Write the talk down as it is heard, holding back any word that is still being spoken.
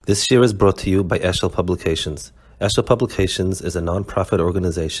This year is brought to you by Eshel Publications. Eshel Publications is a non-profit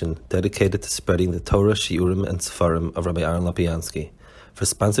organization dedicated to spreading the Torah, Shiurim, and Sefarim of Rabbi Aaron Lapiansky. For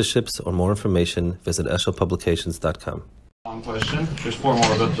sponsorships or more information, visit eshelpublications.com. Long question. There's four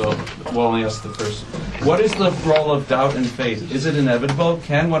more, but we'll only ask the first. What is the role of doubt and faith? Is it inevitable?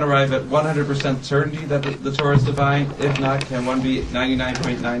 Can one arrive at 100% certainty that the Torah is divine? If not, can one be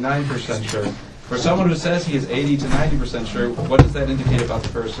 99.99% sure? For someone who says he is 80 to 90% sure, what does that indicate about the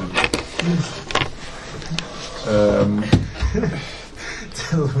person?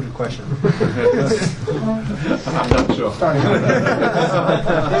 It's a loaded question. I'm not sure.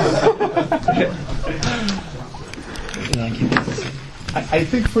 I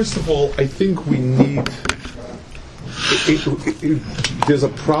think, first of all, we need... there's a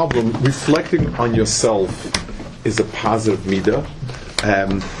problem. Reflecting on yourself is a positive midah.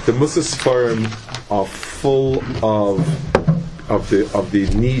 The Musa Sfarim are full of the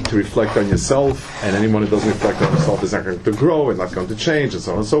need to reflect on yourself, and anyone who doesn't reflect on himself is not going to grow and not going to change, and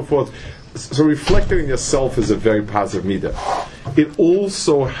so on and so forth. So reflecting on yourself is a very positive midah. It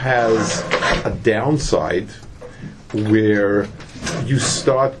also has a downside where you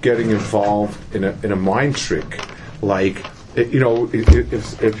start getting involved in a mind trick. Like, if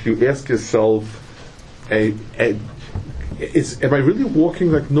you ask yourself, am I really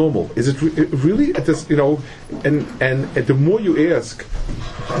walking like normal? Is it really at this, and the more you ask,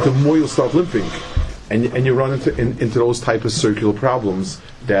 the more you'll start limping, and you run into those type of circular problems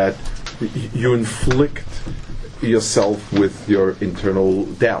that you inflict yourself with your internal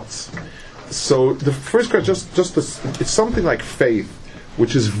doubts. So the first question, it's something like faith,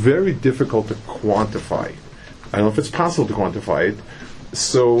 which is very difficult to quantify. I don't know if it's possible to quantify it.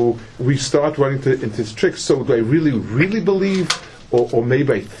 So we start running into this trick. So do I really, really believe, or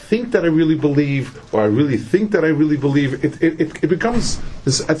maybe I think that I really believe, or I really think that I really believe? It becomes,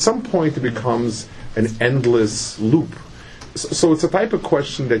 at some point, it becomes an endless loop. So it's a type of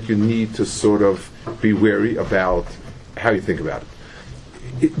question that you need to sort of be wary about how you think about it.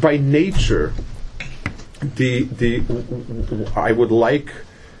 By nature, I would like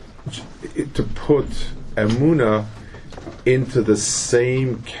to put Emunah into the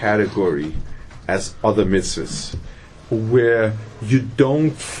same category as other mitzvahs, where you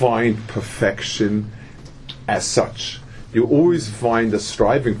don't find perfection as such. You always find a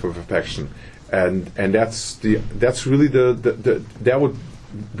striving for perfection, and that's really that would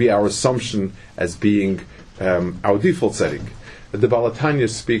be our assumption as being our default setting. The Baal HaTanya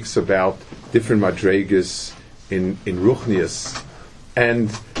speaks about different madregas in Ruchnius, and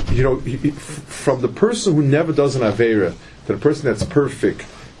from the person who never does an Aveira to the person that's perfect,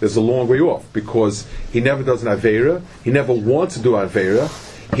 there's a long way off, because he never does an Aveira, he never wants to do an Aveira,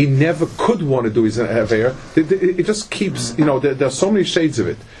 he never could want to do his Aveira. It just keeps, there are so many shades of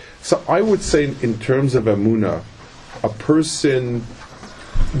it. So I would say, in terms of Emunah, a person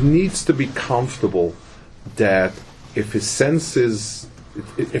needs to be comfortable that if his senses,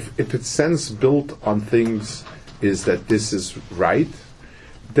 if his sense built on things is that this is right,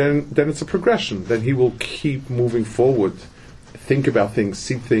 then it's a progression. Then he will keep moving forward, think about things,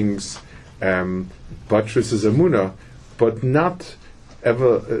 see things, buttress his emunah, but not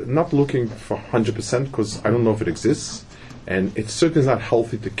looking for 100%, because I don't know if it exists, and it certainly is not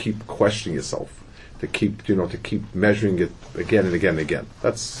healthy to keep questioning yourself, to keep measuring it again and again and again.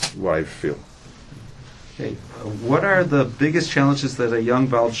 That's what I feel. Okay. What are the biggest challenges that a young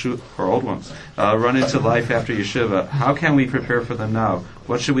Baal Tshuva, or old ones, run into life after yeshiva? How can we prepare for them now?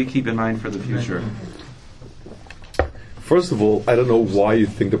 What should we keep in mind for the future? First of all, I don't know why you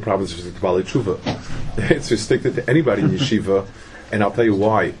think the problem is restricted to Baal Tshuva. It's restricted to anybody in yeshiva, and I'll tell you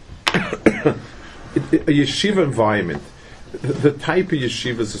why. A yeshiva environment, the type of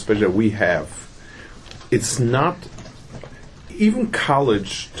yeshivas especially that we have, it's not, even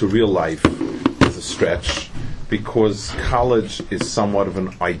college to real life is a stretch, because college is somewhat of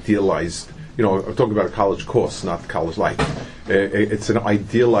an idealized, I'm talking about a college course, not college life. It's an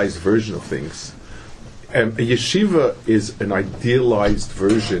idealized version of things. A yeshiva is an idealized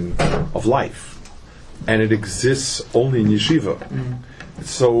version of life, and it exists only in yeshiva.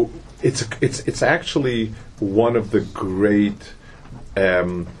 So it's actually one of the great, I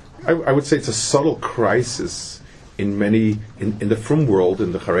would say it's a subtle crisis in the frum world,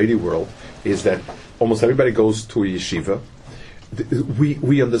 in the Haredi world, is that almost everybody goes to a yeshiva.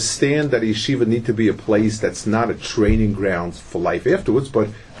 We understand that a yeshiva need to be a place that's not a training ground for life afterwards, but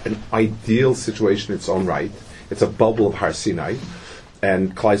an ideal situation in its own right. It's a bubble of Har Sinai,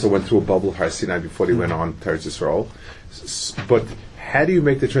 and Kleisel went through a bubble of Har Sinai before he went on to Eretz Yisrael. But how do you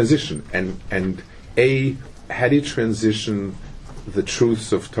make the transition? And how do you transition the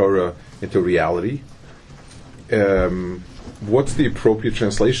truths of Torah into reality? What's the appropriate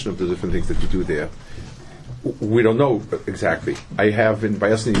translation of the different things that you do there? We don't know exactly. I have in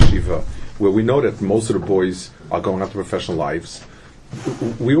Bayasni Yeshiva, where we know that most of the boys are going out to professional lives.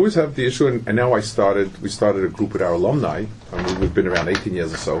 We always have the issue, and now we started a group with our alumni. I mean, we've been around 18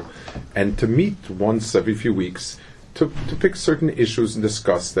 years or so, and to meet once every few weeks to pick certain issues and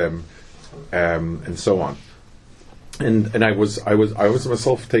discuss them, and so on. And I was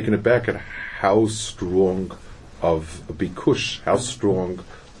myself taken aback at how strong of a bikush, how strong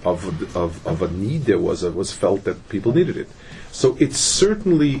of a need there was felt that people needed it. So it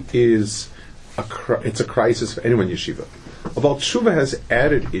certainly is it's a crisis for anyone in yeshiva. About Tshuva has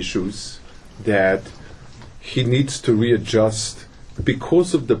added issues that he needs to readjust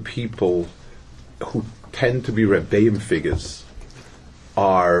because of the people who tend to be Rebbeim figures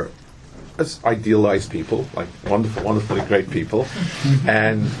are as idealized people, like wonderfully great people,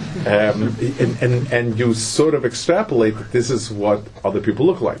 and you sort of extrapolate that this is what other people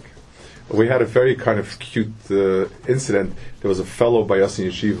look like. We had a very kind of cute incident. There was a fellow by us in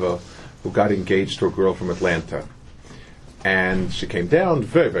yeshiva who got engaged to a girl from Atlanta. And she came down,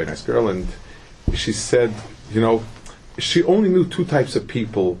 very, very nice girl, and she said, she only knew two types of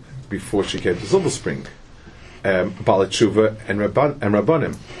people before she came to Silver Spring, Baalei Tshuva and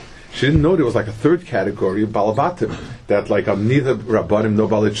Rabbanim. She didn't know there was like a third category, Balabatim, that like are neither Rabbanim nor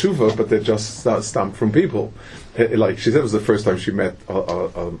Baalei Tshuva, but they're just stamped from people. Like she said, it was the first time she met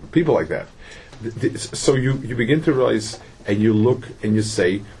people like that. So you begin to realize, and you look and you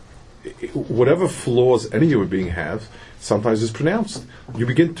say, whatever flaws any human being has, sometimes is pronounced. You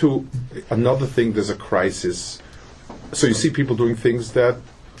begin to, another thing, there's a crisis. So you see people doing things that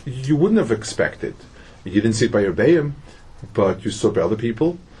you wouldn't have expected. You didn't see it by Rebbeim, but you saw it by other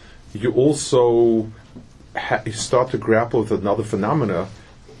people. You also you start to grapple with another phenomena.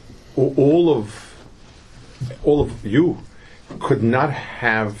 All of you could not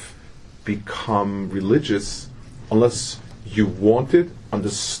have become religious unless you wanted,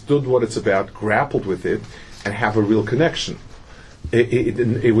 understood what it's about, grappled with it, and have a real connection.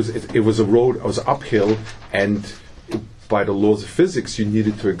 It was a road, it was uphill, and by the laws of physics, you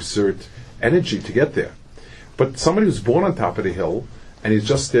needed to exert energy to get there. But somebody who's born on top of the hill, and he's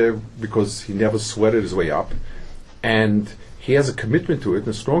just there because he never sweated his way up, and he has a commitment to it, and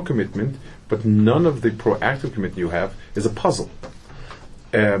a strong commitment, but none of the proactive commitment you have is a puzzle.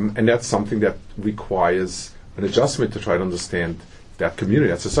 And that's something that requires an adjustment to try to understand that community,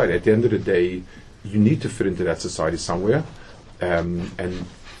 that society. At the end of the day, you need to fit into that society somewhere, and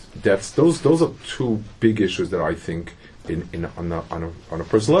those are two big issues that I think on a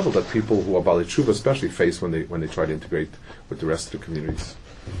personal level that people who are Baalei Tshuva especially face when they try to integrate with the rest of the communities.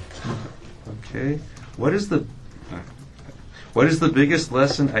 Okay, what is the biggest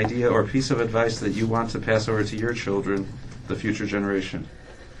lesson, idea, or piece of advice that you want to pass over to your children, the future generation?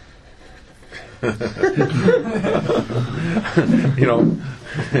 When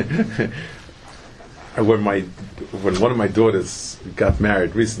one of my daughters got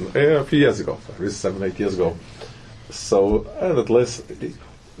married recently, a few years ago, 7-8 years ago. So at last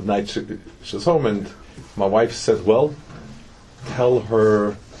night she was home, and my wife said, "Well, tell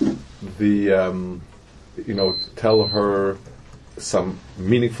her tell her some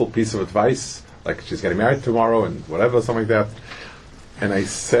meaningful piece of advice, like she's getting married tomorrow and whatever, something like that." And I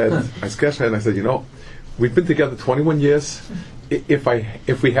said, I sketched her and I said, we've been together 21 years. If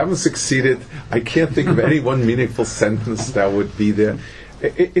we haven't succeeded, I can't think of any one meaningful sentence that would be there.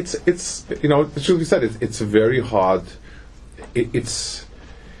 It's the truth be said, it's very hard. It's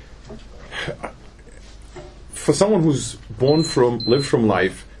for someone who's lived from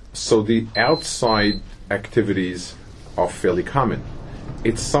life, so the outside activities are fairly common.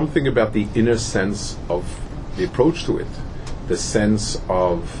 It's something about the inner sense of the approach to it, the sense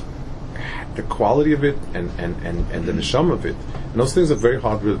of the quality of it and the neshama of it. And those things are very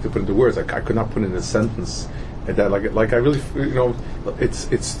hard really to put into words. I could not put in a sentence. And that like I really,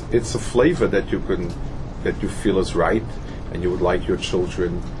 it's a flavor that you feel is right, and you would like your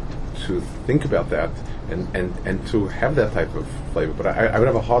children to think about that and to have that type of flavor. But I would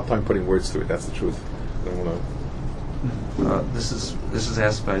have a hard time putting words to it. That's the truth. I don't want to. This is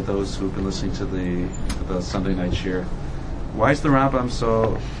asked by those who've been listening to the Sunday night shir. Why is the Rambam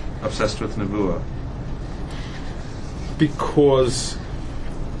so obsessed with Nevuah? Because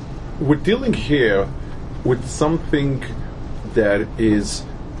we're dealing here with something that is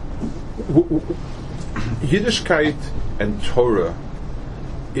Yiddishkeit and Torah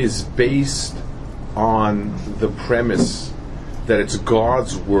is based on the premise that it's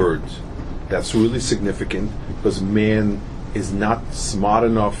God's word that's really significant, because man is not smart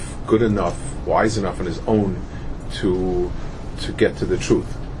enough, good enough, wise enough on his own to get to the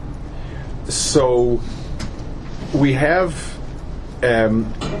truth. So we have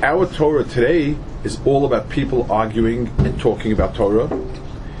our Torah today is all about people arguing and talking about Torah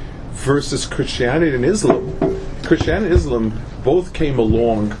versus Christianity and Islam. Christianity and Islam both came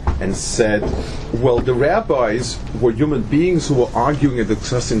along and said, well, the rabbis were human beings who were arguing and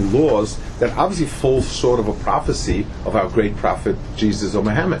discussing laws that obviously fall short of a prophecy of our great prophet Jesus or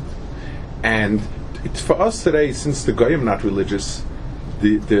Muhammad. And for us today, since the Goyim are not religious,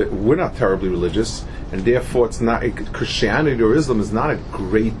 we're not terribly religious, and therefore it's not Christianity or Islam is not a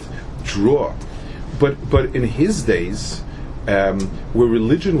great draw. But in his days, where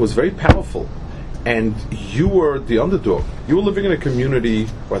religion was very powerful, and you were the underdog, you were living in a community,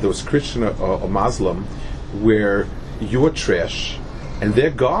 whether it was Christian or Muslim, where you were trash, and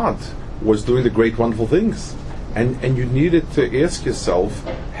their God was doing the great, wonderful things. And you needed to ask yourself,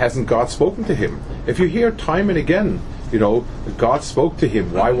 hasn't God spoken to him? If you hear time and again, God spoke to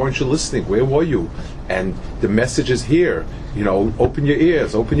him, why weren't you listening? Where were you? And the message is here. Open your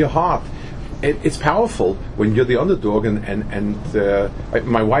ears, open your heart. It's powerful when you're the underdog. And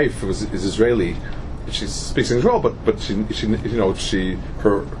my wife is Israeli. She speaks English well, but she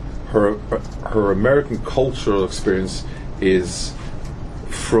her American cultural experience is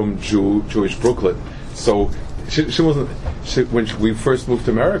from Jewish Brooklyn. So she wasn't. When we first moved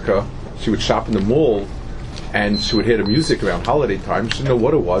to America, she would shop in the mall, and she would hear the music around holiday time. She didn't know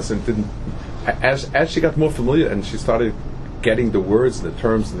what it was, and didn't. As she got more familiar and she started getting the words and the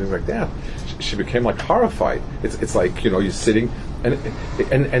terms and things like that, she became like horrified. It's like you're sitting,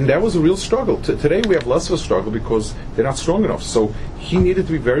 and that was a real struggle. Today we have less of a struggle because they're not strong enough. So he needed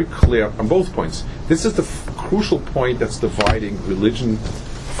to be very clear on both points. This is the crucial point that's dividing religion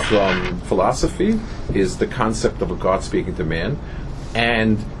from philosophy, is the concept of a God speaking to man.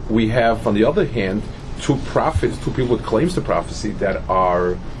 And we have, on the other hand, two prophets, two people with claims to prophecy that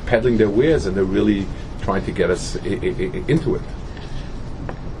are peddling their wares, and they're really trying to get us into it.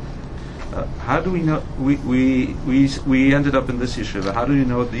 How do we know? We ended up in this yeshiva. How do you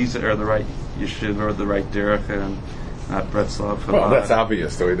know these are the right yeshiva or the right derech and not Bretzlav? Well, that's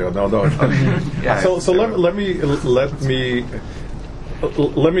obvious. So we don't know. Yeah, so let me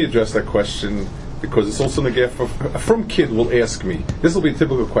address that question, because it's also in the gift. From kid will ask me. This will be a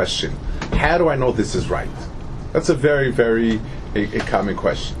typical question. How do I know this is right? That's a very, very a common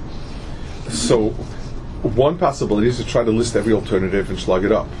question. So one possibility is to try to list every alternative and slug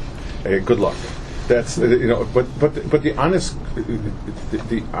it up. Good luck. That's but the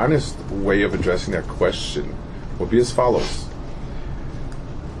honest way of addressing that question will be as follows.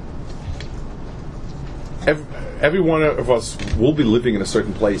 Every one of us will be living in a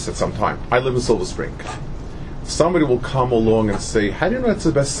certain place at some time. I live in Silver Spring. Somebody will come along and say, how do you know that's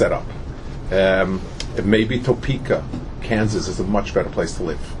the best setup? Maybe Topeka, Kansas is a much better place to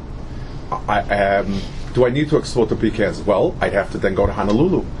live. Do I need to explore Topeka, Kansas? Well, I'd have to then go to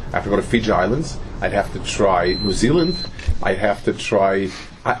Honolulu. I have to go to Fiji Islands. I'd have to try New Zealand. I'd have to try...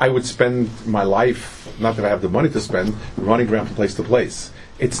 I would spend my life, not that I have the money to spend, running around from place to place.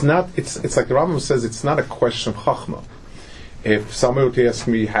 It's not. It's like the Rambam says. It's not a question of chachma. If somebody were to ask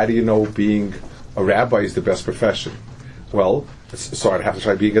me, how do you know being a rabbi is the best profession? Well, so I'd have to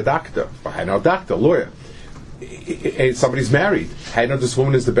try being a doctor. I know a doctor, lawyer. Somebody's married. I know this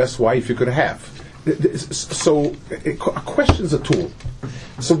woman is the best wife you could have. So a question's a tool.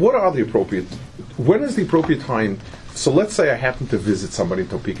 So what are the appropriate? When is the appropriate time? So let's say I happen to visit somebody in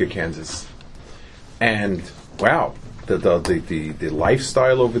Topeka, Kansas, and wow, the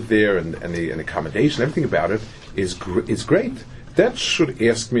lifestyle over there and the accommodation, everything about it is great. That should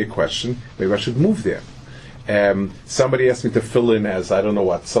ask me a question. Maybe I should move there. Somebody asked me to fill in as I don't know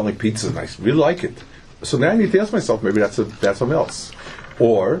what, selling pizza, and I really like it. So now I need to ask myself, maybe that's something else.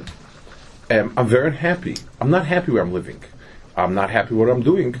 Or I'm very unhappy. I'm not happy where I'm living. I'm not happy what I'm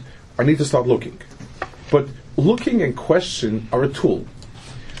doing. I need to start looking. But looking and question are a tool.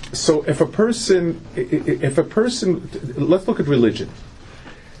 So if a person, let's look at religion.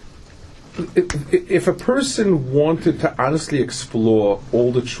 If a person wanted to honestly explore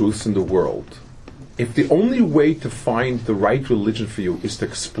all the truths in the world, if the only way to find the right religion for you is to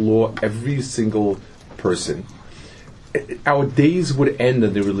explore every single person, our days would end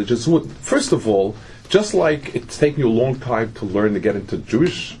in the religious. First of all, just like it's taken you a long time to learn to get into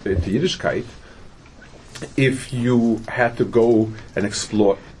Yiddishkeit, if you had to go and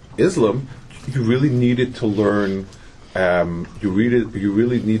explore Islam, you really needed to learn. You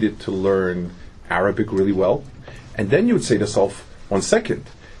really needed to learn Arabic really well, and then you would say to yourself, 1 second,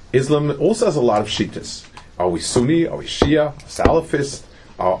 Islam also has a lot of shittas. Are we Sunni? Are we Shia? Salafist?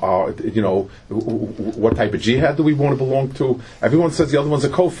 What type of jihad do we want to belong to? Everyone says the other one's a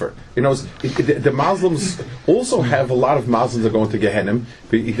kofar. The Muslims also have a lot of Muslims that are going to Gehenna.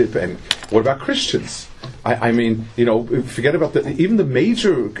 And what about Christians? Forget about even the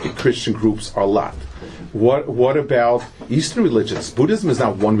major Christian groups are a lot. What about Eastern religions? Buddhism is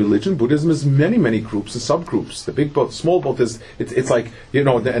not one religion. Buddhism is many, many groups and subgroups. The big boat, the small boat it's like,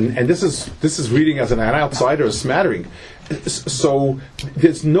 and this is reading as an outsider, a smattering. So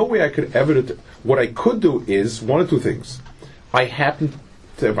there's no way I could ever. What I could do is one of two things. I happen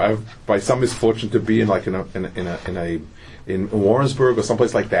to, by some misfortune, to be in Warrensburg or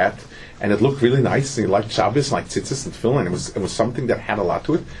someplace like that, and it looked really nice. And you liked Shabbos, like tzitzis and tefillin, and it was something that had a lot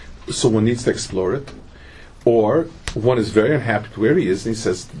to it. So one needs to explore it. Or one is very unhappy to where he is, and he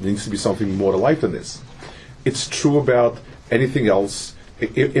says there needs to be something more to life than this. It's true about anything else.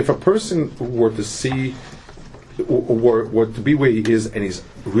 If a person were to see, were to be where he is, and he's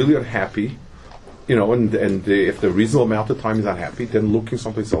really unhappy, and if the reasonable amount of time he's unhappy, then looking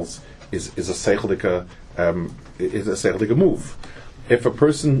someplace else is a seichelike move. If a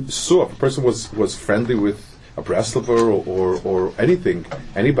person was friendly with a Breslover or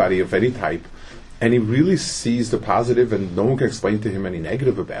anybody of any type, and he really sees the positive, and no one can explain to him any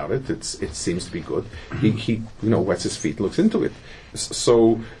negative about it. It seems to be good. He wets his feet, looks into it.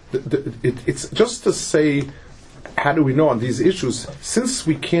 So it's just to say, how do we know on these issues? Since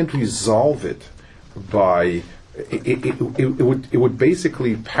we can't resolve it by it would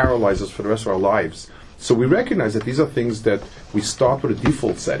basically paralyze us for the rest of our lives. So we recognize that these are things that we start with a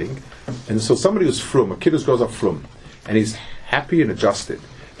default setting, and so somebody who's frum, a kid who grows up frum, and he's happy and adjusted.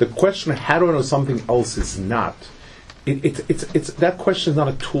 The question, how do I know something else is not? It's that question is not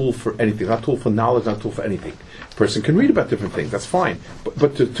a tool for anything, not a tool for knowledge, not a tool for anything. A person can read about different things, that's fine.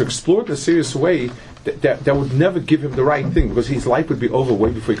 But to explore it in a serious way, that would never give him the right thing, because his life would be over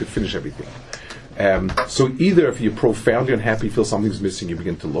way before he could finish everything. So either if you're profoundly unhappy, feel something's missing, you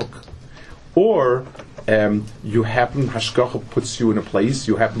begin to look, or you happen, Hashgacha puts you in a place,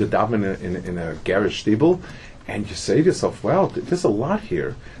 you happen to daven in a garage stable, and you say to yourself, well, there's a lot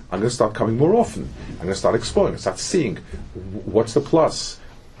here. I'm going to start coming more often. I'm going to start exploring, start seeing. What's the plus?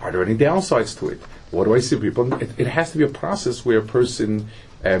 Are there any downsides to it? What do I see people? It has to be a process where a person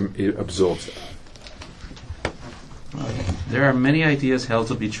absorbs it. There are many ideas held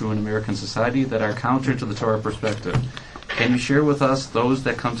to be true in American society that are counter to the Torah perspective. Can you share with us those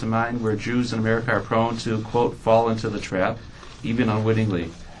that come to mind where Jews in America are prone to, quote, fall into the trap, even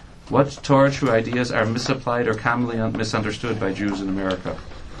unwittingly? What Torah true ideas are misapplied or commonly misunderstood by Jews in America?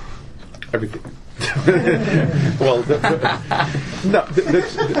 Everything. Well, the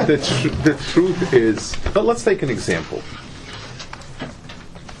truth is, but let's take an example.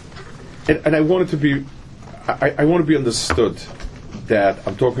 And I want it to be, I want to be understood that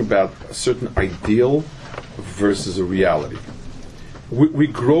I'm talking about a certain ideal versus a reality. We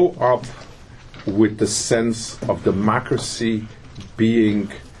grow up with the sense of democracy being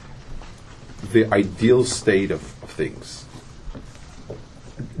the ideal state of things.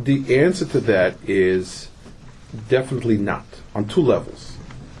 The answer to that is definitely not, on two levels.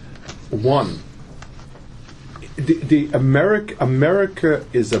 One, the America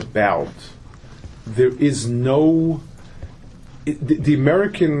is about, there is no, the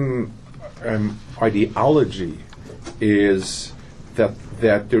American ideology is that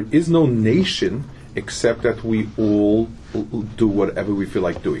there is no nation except that we all do whatever we feel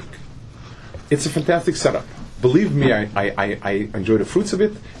like doing. It's a fantastic setup. Believe me, I enjoy the fruits of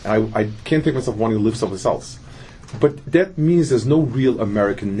it, and I can't think of myself wanting to live someplace else. But that means there's no real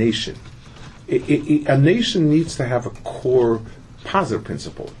American nation. A nation needs to have a core positive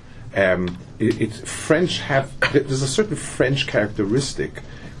principle. French there's a certain French characteristic,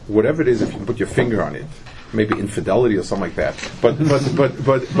 whatever it is, if you can put your finger on it, maybe infidelity or something like that. But there's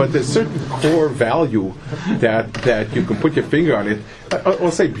a certain core value that you can put your finger on it.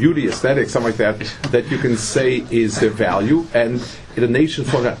 Or say beauty, aesthetics, something like that you can say is their value, and in a nation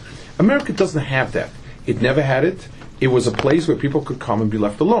for that. America doesn't have that. It never had it. It was a place where people could come and be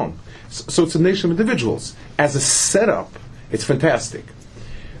left alone. So it's a nation of individuals. As a setup, it's fantastic.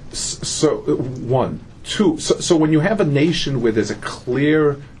 So one, two. So when you have a nation where there's a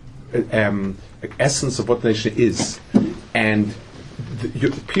clear essence of what the nation is, and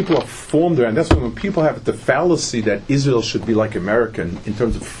people are formed there, and that's when people have the fallacy that Israel should be like America in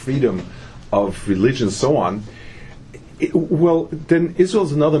terms of freedom of religion and so on. Well, then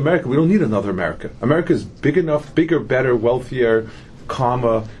Israel's another America. We don't need another America. America is big enough, bigger, better, wealthier,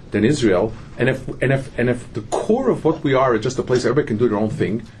 calmer than Israel. And if the core of what we are is just a place everybody can do their own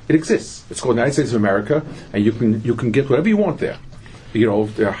thing, it exists. It's called the United States of America, and you can get whatever you want there.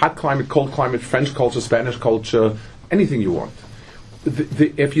 Hot climate, cold climate, French culture, Spanish culture, anything you want.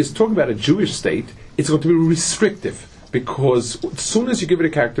 If you're talking about a Jewish state, it's going to be restrictive, because as soon as you give it a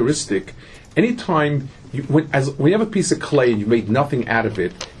characteristic, anytime when you have a piece of clay and you made nothing out of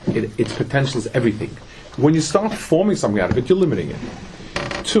it, its potential is everything. When you start forming something out of it, you're limiting it.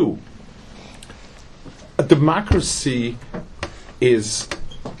 2, a democracy is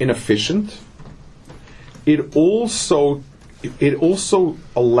inefficient. It also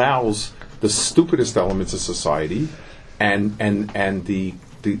allows the stupidest elements of society and the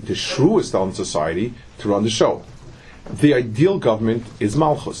shrewdest elements of society to run the show. The ideal government is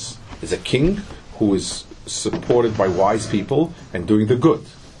Malchus, is a king who is supported by wise people and doing the good.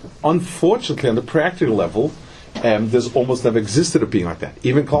 Unfortunately, on the practical level, there's almost never existed a being like that.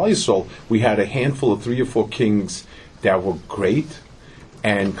 Even Klal Yisrael, we had a handful of 3 or 4 kings that were great,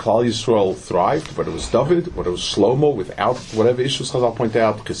 and Klal Yisrael thrived, but it was David, but it was Shlomo, without whatever issues Chazal point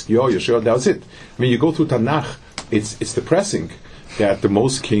out, Chizkiyahu, Yeshua, that was it. I mean, you go through Tanakh, it's depressing that the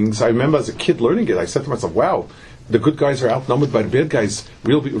most kings, I remember as a kid learning it, I said to myself, wow, the good guys are outnumbered by the bad guys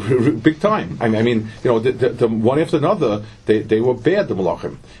real big time. I mean, the one after another, they were bad, the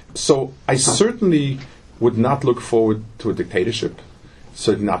Malachim. So I certainly would not look forward to a dictatorship,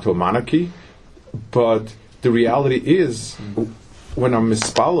 certainly not to a monarchy, but the reality is, when I'm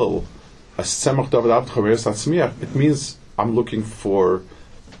mispalel, a semach David Avd Chaveres Atzmiach, it means I'm looking for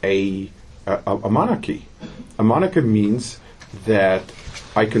a monarchy. A monarchy means that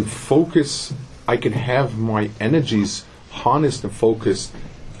I can focus, I can have my energies harnessed and focused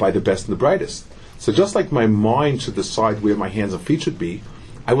by the best and the brightest. So just like my mind should decide where my hands and feet should be,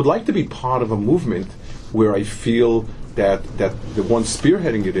 I would like to be part of a movement where I feel that the one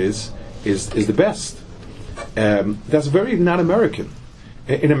spearheading it is the best. That's very not American.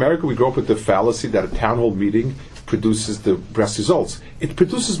 In America, we grow up with the fallacy that a town hall meeting produces the best results. It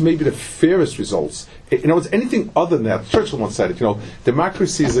produces maybe the fairest results. It's anything other than that. Churchill once said it.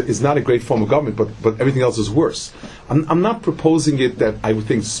 Democracy is not a great form of government, but everything else is worse. I'm not proposing it that I would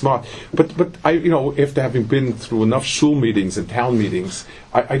think smart, but I, after having been through enough shul meetings and town meetings,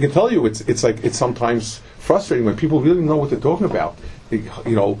 I can tell you it's sometimes frustrating when people really know what they're talking about.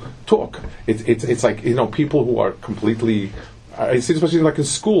 Talk. It's like people who are completely. I see, especially like in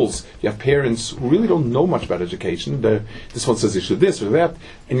schools, you have parents who really don't know much about education. This one says you should this or that,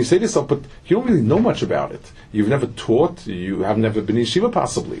 and you say to yourself, but you don't really know much about it. You've never taught, you have never been in yeshiva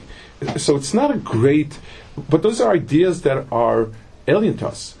possibly. So it's not a great, but those are ideas that are alien to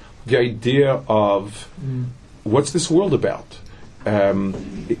us. The idea of what's this world about? The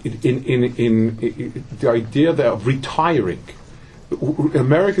idea of retiring.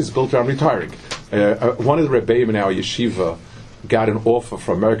 America is built around retiring. One of the rebbeim in our yeshiva got an offer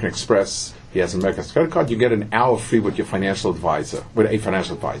from American Express. He has an American Express credit card. You get an hour free with a financial advisor.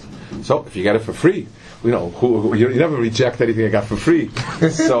 So if you get it for free, you never reject anything I got for free.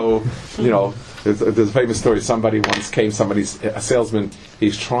 So there's a famous story. Somebody once came. A salesman.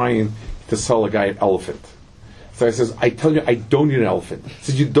 He's trying to sell a guy an elephant. So he says, I tell you, I don't need an elephant. He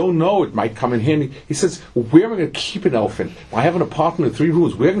says, you don't know, it might come in handy. He says, where am I going to keep an elephant? I have an apartment with 3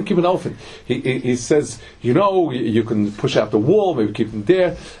 rooms. Where am I going to keep an elephant? He says, you can push out the wall, maybe keep him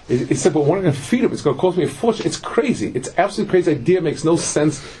there. He said, but when am I going to feed him? It's going to cost me a fortune. It's crazy. It's absolutely crazy. Idea makes no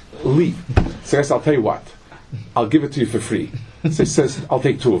sense. Leave. So I said, I'll tell you what. I'll give it to you for free. So he says, I'll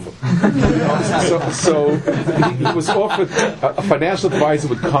take 2 of them. so he was offered, a financial advisor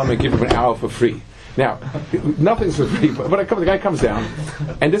would come and give him an hour for free. Now, nothing's for free, but the guy comes down,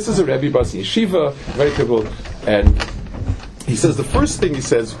 and this is a Rebbe Bas Yeshiva, very typical, and he says the first thing he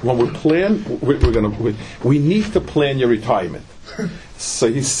says when we need to plan your retirement.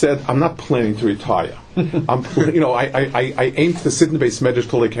 So he said, I'm not planning to retire. I aim to sit in the base medrash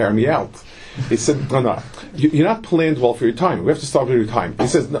till they carry me out. He said, no, you're not planned well for your retirement. We have to start with retirement. He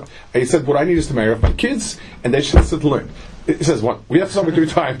says, no. He said, what I need is to marry off my kids, and they should sit to learn. He says, we have somebody to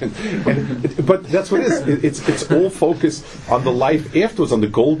retirement. But that's what it is. It's all focused on the life afterwards, on the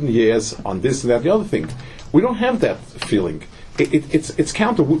golden years, on this and that, the other thing. We don't have that feeling. It's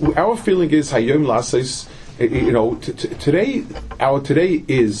counter. Our feeling is, Hayom Lases, today, our today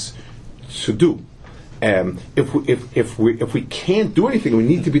is to do. If we can't do anything, we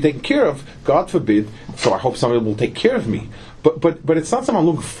need to be taken care of. God forbid. So I hope somebody will take care of me. But it's not something I'm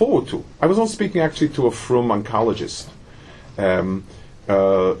looking forward to. I was once speaking actually to a frum oncologist.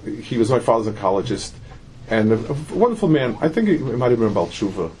 He was my father's oncologist, and a wonderful man. I think he might have been Baal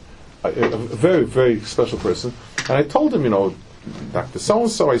Tshuva, a very, very special person. And I told him, Dr.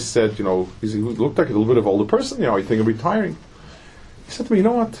 So-and-so, I said, he looked like a little bit of older person, I think of retiring. He said to me, you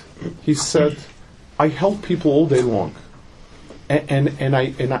know what? He said, I help people all day long. And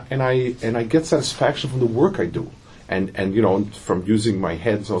I get satisfaction from the work I do. And from using my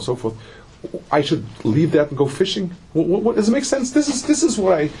head and so on and so forth. I should leave that and go fishing. What does it make sense? This is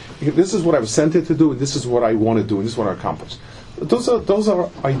what I was sent here to do, and this is what I want to do, and this is what I accomplish. Those are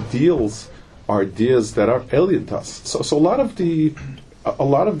ideas that are alien to us. So a lot of the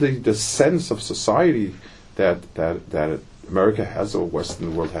sense of society that America has or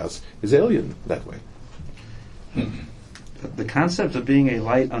Western world has is alien that way. The concept of being a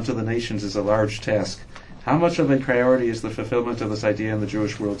light unto the nations is a large task. How much of a priority is the fulfillment of this idea in the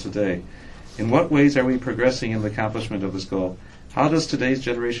Jewish world today? In what ways are we progressing in the accomplishment of this goal? How does today's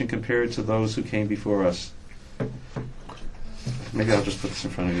generation compare to those who came before us? Maybe I'll just put this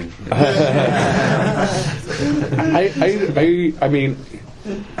in front of you. I mean,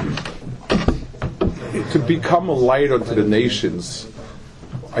 to become a light unto the nations,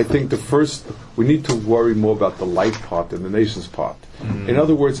 I think we need to worry more about the light part than the nations part. Mm-hmm. In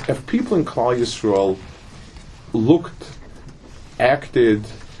other words, if people in Klal Yisrael acted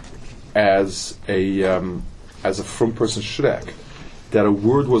as a frum person should act, that a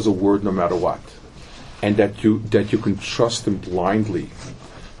word was a word no matter what, and that you can trust him blindly,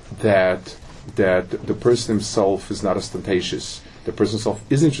 that the person himself is not ostentatious, the person himself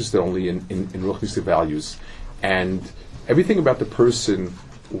is interested only in ruchnistic values, and everything about the person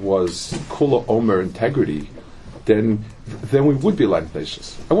was kula omer integrity, then we would be light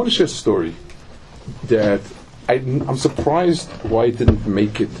nations. I want to share a story that I'm surprised why it didn't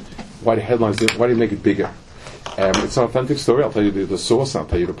make it. Why the headlines didn't? Why didn't make it bigger? It's an authentic story. I'll tell you the source. I'll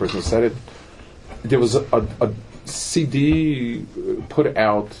tell you the person who said it. There was a CD put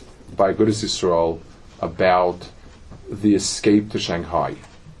out by Agudas Yisrael about the escape to Shanghai.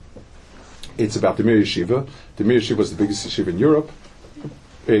 It's about the Mir Yeshiva. The Mir Yeshiva was the biggest yeshiva in Europe.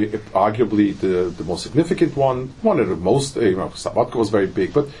 Arguably the most significant one of the most. Sabatka was very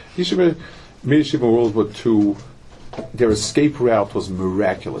big, but Mir Yeshiva in World War II, their escape route was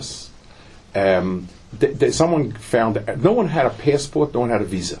miraculous. Someone found that no one had a passport, no one had a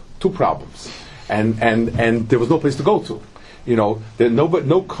visa. Two problems, and there was no place to go to.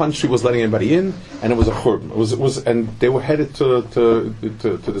 No country was letting anybody in, and it was a churban. It was, and they were headed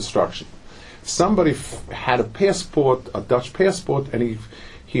to destruction. Somebody had a passport, a Dutch passport, and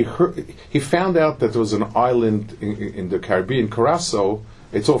he found out that there was an island in the Caribbean, Curaçao.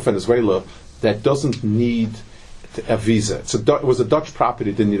 It's off Venezuela, that doesn't need a visa. It was a Dutch property,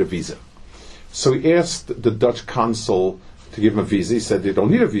 it didn't need a visa. So he asked the Dutch consul to give him a visa. He said they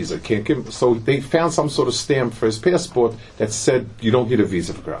don't need a visa. Can't give him. So they found some sort of stamp for his passport that said you don't need a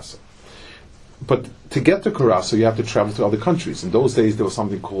visa for Curaçao. But to get to Curaçao, you have to travel to other countries. In those days, there was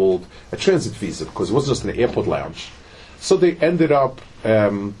something called a transit visa because it wasn't just an airport lounge. So they ended up.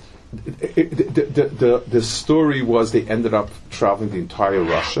 The story was they ended up traveling the entire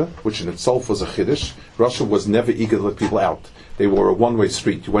Russia, which in itself was a chiddush. Russia was never eager to let people out. They were a one-way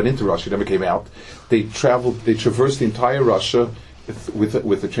street. You went into Russia, you never came out. They traversed the entire Russia with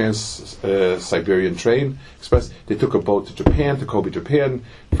the Trans-Siberian train express. They took a boat to Japan, to Kobe, Japan.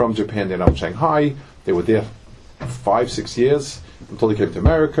 From Japan, they ended up in Shanghai. They were there 5-6 years until they came to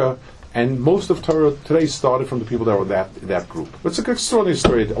America. And most of Torah today started from the people that were in that group. It's an extraordinary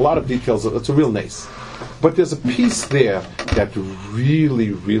story. A lot of details. It's a real nice. But there's a piece there that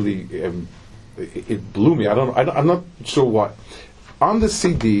really, really, it blew me. I'm not sure what. On the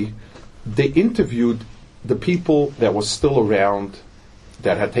CD, they interviewed the people that were still around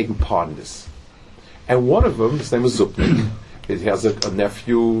that had taken part in this. And one of them, his name was Zupnik. He has a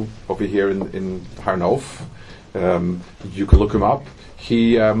nephew over here in Harnof. You can look him up.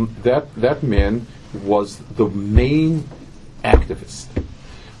 He that man was the main activist.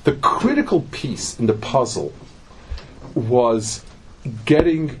 The critical piece in the puzzle was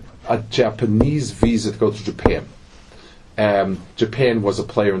getting a Japanese visa to go to Japan. Japan was a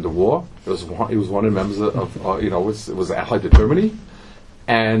player in the war. It was one of the members of it was allied to Germany,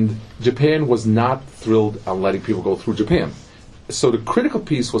 and Japan was not thrilled on letting people go through Japan. So the critical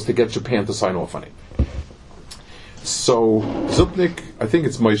piece was to get Japan to sign off on it. So Zupnik, I think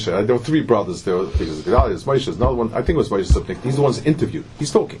it's Moshe. There were three brothers. There was Moshe. There's another one. I think it was Moshe Zupnik. He's the ones interviewed.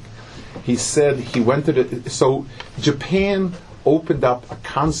 He's talking. He said he went to so Japan opened up a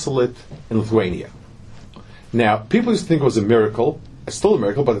consulate in Lithuania. Now, people used to think it was a miracle. It's still a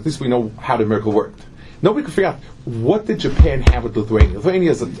miracle, but at least we know how the miracle worked. Nobody could figure out, what did Japan have with Lithuania? Lithuania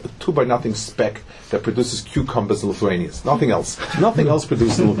is a 2x0 speck that produces cucumbers in Lithuania. Nothing else. Nothing else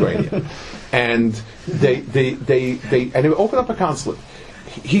produced in Lithuania. And they opened up a consulate.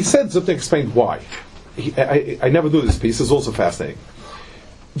 He said, Zupnik explained why. I never knew this piece. It's also fascinating.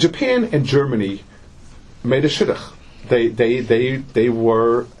 Japan and Germany made a shidduch. They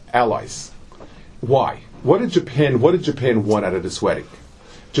were allies. Why? What did Japan want out of this wedding?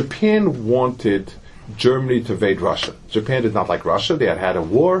 Japan wanted Germany to invade Russia. Japan did not like Russia. They had a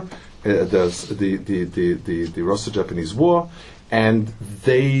war, the Russo-Japanese War, and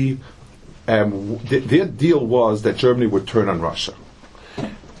their deal was that Germany would turn on Russia.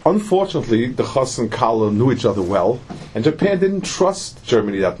 Unfortunately, the Chas and Kala knew each other well, and Japan didn't trust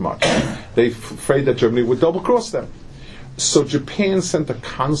Germany that much. They were afraid that Germany would double-cross them. So Japan sent a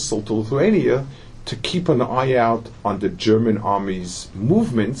consul to Lithuania to keep an eye out on the German army's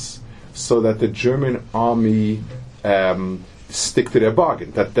movements, so that the German army stick to their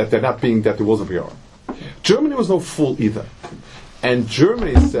bargain, that they're not being, that there wasn't PR. Germany was no fool either. And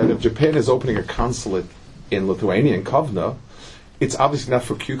Germany said, if Japan is opening a consulate in Lithuania, in Kovna, it's obviously not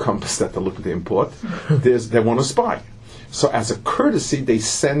for cucumbers that they're looking to import. They want to spy. So as a courtesy, they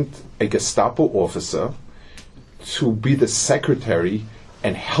sent a Gestapo officer to be the secretary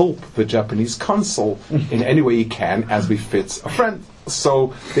and help the Japanese consul in any way he can, as befits a friend.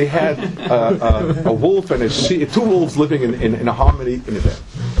 So they had a wolf and a sheep, two wolves living in a harmony in a bed.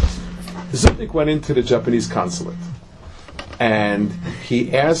 Zupnik went into the Japanese consulate, and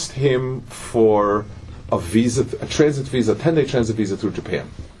he asked him for a visa, a transit visa, 10-day transit visa through Japan.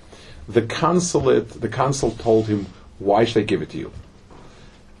 The consul told him, why should I give it to you?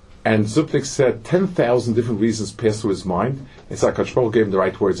 And Zupnik said 10,000 different reasons passed through his mind. It's like Kodesh Baruch Hu gave him the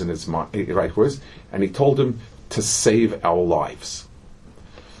right words in his mind, and he told him to save our lives.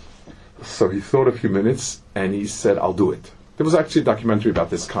 So he thought a few minutes, and he said, I'll do it. There was actually a documentary about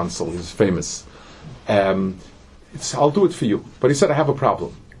this consul. He was famous. I'll do it for you. But he said, I have a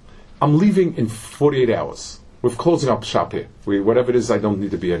problem. I'm leaving in 48 hours. We're closing up shop here. Whatever it is, I don't need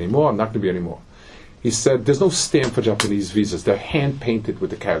to be anymore. I'm not going to be anymore. He said, there's no stamp for Japanese visas. They're hand-painted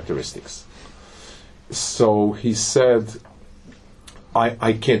with the characteristics. So he said,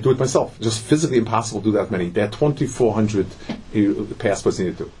 I can't do it myself. Just physically impossible to do that many. There are 2,400 passports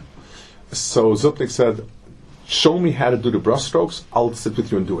needed to. So Zupnik said, show me how to do the brushstrokes. I'll sit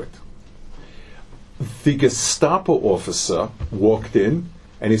with you and do it. The Gestapo officer walked in,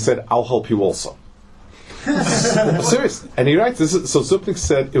 and he said, I'll help you also. Serious. And he writes, so Zupnik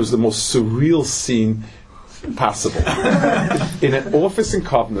said it was the most surreal scene possible. In an office in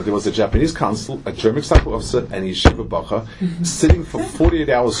Kovna, there was a Japanese consul, a German Gestapo officer, and a yeshiva bacher sitting for 48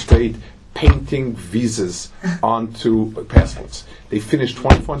 hours straight painting visas onto passports. They finished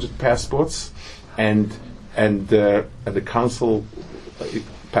 2,400 passports, and the consul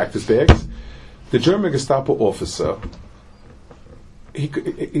packed his bags. The German Gestapo officer, he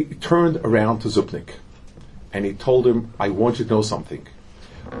turned around to Zupnik, and he told him, I want you to know something.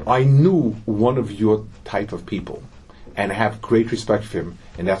 I knew one of your type of people, and I have great respect for him,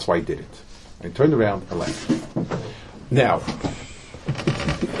 and that's why I did it. And he turned around and left. Now,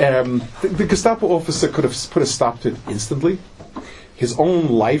 the Gestapo officer could have put a stop to it instantly. His own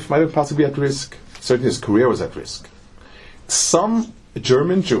life might have possibly been at risk. Certainly his career was at risk. Some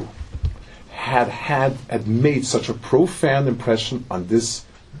German Jew had made such a profound impression on this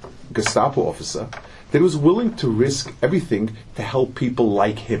Gestapo officer that he was willing to risk everything to help people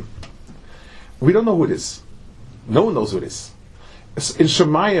like him. We don't know who it is. No one knows who it is. In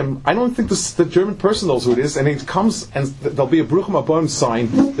Shemayim, I don't think the German person knows who it is, and it comes and there'll be a Bruchim Aboim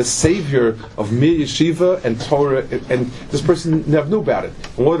sign, the savior of Mir Yeshiva and Torah, and this person never knew about it.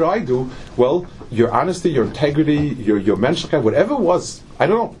 And what do? Well, your honesty, your integrity, your menschlichkeit, whatever it was, I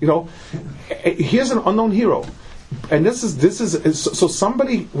don't know, here's an unknown hero. And this is so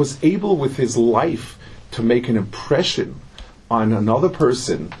somebody was able with his life to make an impression on another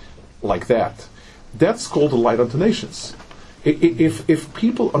person like that. That's called a light unto nations. If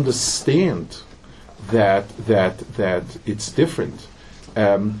people understand that it's different,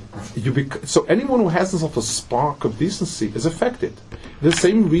 so anyone who has himself a spark of decency is affected. The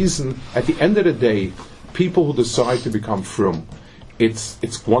same reason, at the end of the day, people who decide to become frum,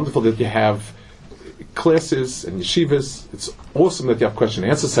 it's wonderful that you have classes and yeshivas. It's awesome that you have question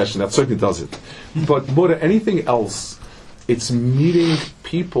and answer session. That certainly does it. But more than anything else, it's meeting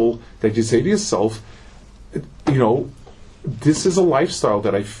people that you say to yourself, this is a lifestyle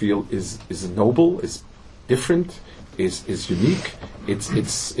that I feel is noble, is different, is unique.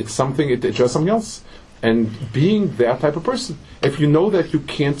 It's something. It enjoys something else. And being that type of person, if you know that you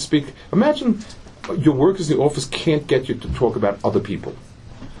can't speak, imagine your workers in the office can't get you to talk about other people.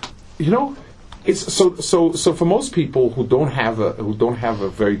 It's so for most people who don't have a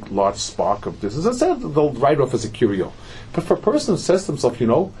very large spark of this, as I said, they'll write off as a curio. But for a person who says to himself,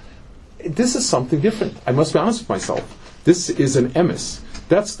 this is something different. I must be honest with myself. This is an emes.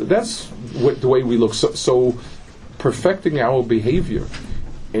 That's the way we look. So perfecting our behavior,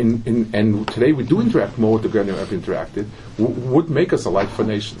 and today we do interact more with the way we have interacted, would make us a light for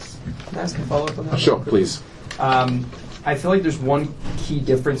nations. Can I ask a follow-up on that? Sure, please. I feel like there's one key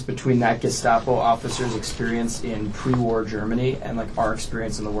difference between that Gestapo officer's experience in pre-war Germany and like our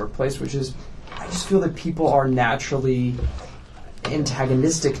experience in the workplace, which is I just feel that people are naturally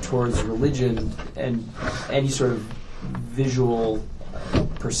antagonistic towards religion and any sort of visual,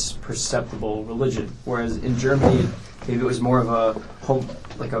 perceptible religion. Whereas in Germany, maybe it was more of a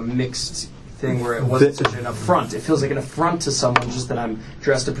mixed thing where it wasn't such an affront. It feels like an affront to someone just that I'm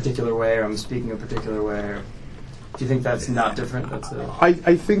dressed a particular way or I'm speaking a particular way. Or, do you think that's not different?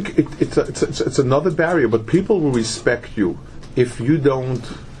 I think it's another barrier, but people will respect you if you don't.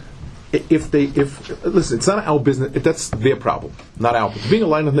 Listen, it's not our business. That's their problem, not our. Being a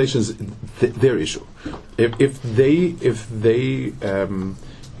line of nations is their issue. If they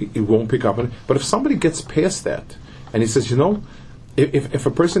it won't pick up on it. But if somebody gets past that and he says, if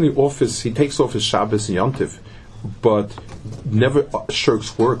a person in the office, he takes off his Shabbos and Yontif, but never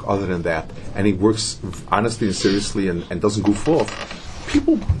shirks work other than that, and he works honestly and seriously and doesn't goof off,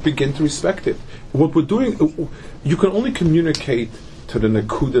 people begin to respect it. What we're doing, you can only communicate to the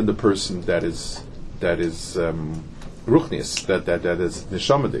nakuda in the person that is ruchnius, that is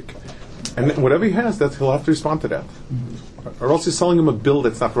neshamadik, and whatever he has, that he'll have to respond to that, or else you're selling him a bill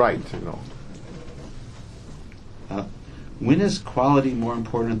that's not right. When is quality more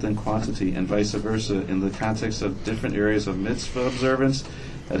important than quantity, and vice versa, in the context of different areas of mitzvah observance,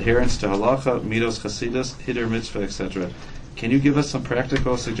 adherence to halacha, midos chasidus, hider mitzvah, etc.? Can you give us some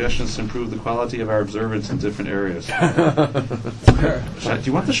practical suggestions to improve the quality of our observance in different areas? Do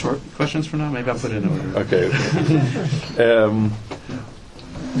you want the short questions for now? Maybe I'll put it in order. Okay.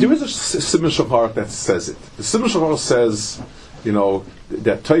 There is a Simon Shachar that says it. The Simon Shachar says,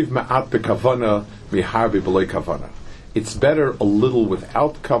 that toiv ma'at bekavana miharbi b'loy kavana. It's better a little with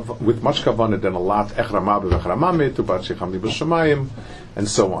much kavanah than a lot, and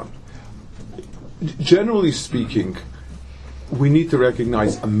so on. Generally speaking, we need to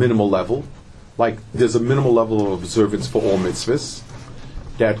recognize a minimal level. Like there's a minimal level of observance for all mitzvahs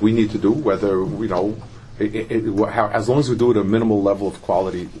that we need to do, whether, as long as we do it at a minimal level of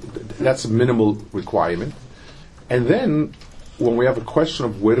quality, that's a minimal requirement. And then, when we have a question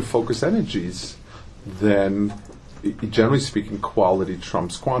of where to focus energies, then generally speaking, quality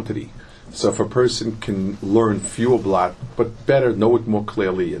trumps quantity. So if a person can learn fewer blot, but better, know it more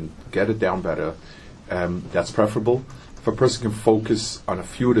clearly and get it down better, that's preferable. If a person can focus on a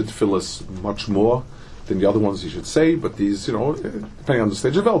few of the tefillas much more than the other ones, you should say, but these, depending on the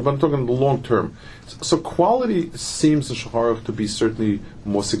stage of development, I'm talking in the long term. So quality seems in Shacharach to be certainly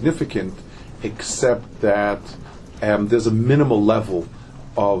more significant, except that there's a minimal level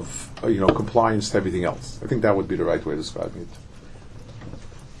of compliance to everything else. I think that would be the right way of describing it.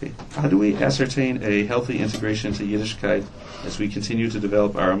 Okay. How do we ascertain a healthy integration into Yiddishkeit as we continue to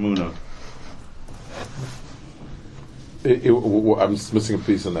develop our emunah? I'm missing a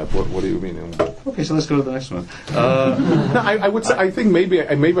piece on that. What do you mean? Okay, so let's go to the next one. No, I would say. I think maybe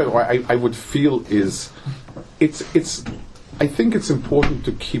I would feel is it's. I think it's important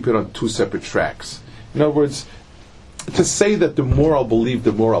to keep it on two separate tracks. In other words, to say that the more I'll believe,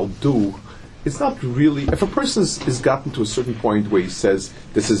 the more I'll do, it's not really. If a person has gotten to a certain point where he says,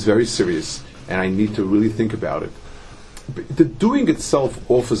 this is very serious and I need to really think about it, the doing itself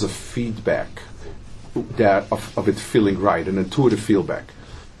offers a feedback that of it feeling right, an intuitive feedback.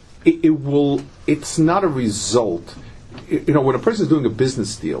 It's not a result. When a person is doing a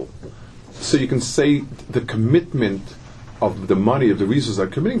business deal, so you can say the commitment of the money, of the resources they're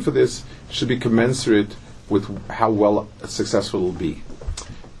committing for this, should be commensurate with how well successful it will be.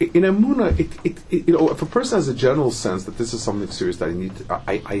 In Emunah, if a person has a general sense that this is something serious that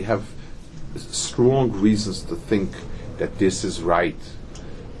I have strong reasons to think that this is right,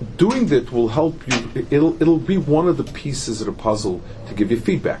 doing that will help you. It'll be one of the pieces of the puzzle to give you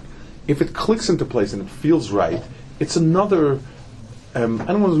feedback. If it clicks into place and it feels right, it's another. I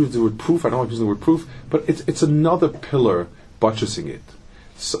don't want to use the word proof. I don't want to use the word proof, but it's another pillar buttressing it.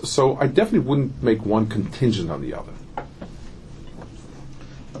 So I definitely wouldn't make one contingent on the other.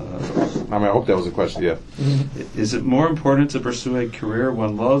 I hope that was a question. Yeah. Is it more important to pursue a career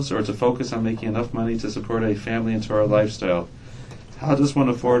one loves, or to focus on making enough money to support a family and Torah lifestyle? How does one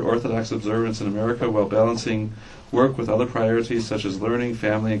afford Orthodox observance in America while balancing work with other priorities such as learning,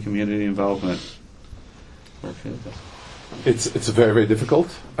 family, and community involvement? Okay. It's very, very difficult.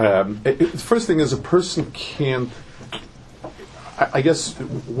 The first thing is a person can't. I guess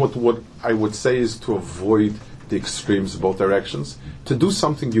what I would say is to avoid the extremes in both directions. To do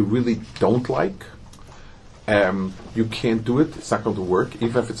something you really don't like, you can't do it. It's not going to work,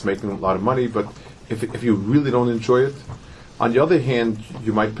 even if it's making a lot of money. But if you really don't enjoy it, on the other hand,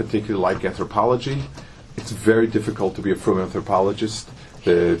 you might particularly like anthropology. It's very difficult to be a frum anthropologist.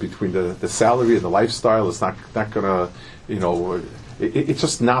 Between the salary and the lifestyle, it's not going to, it's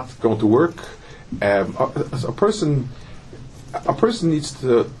just not going to work. A person needs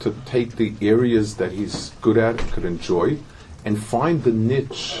to take the areas that he's good at, could enjoy, and find the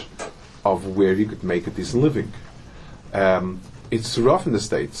niche of where he could make a decent living. It's rough in the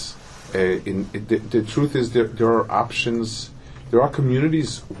States. The truth is there are options. There are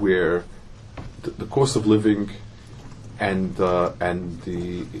communities where the cost of living and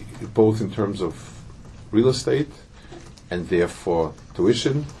the both in terms of real estate and therefore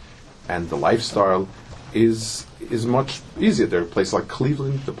tuition and the lifestyle is much easier. There are places like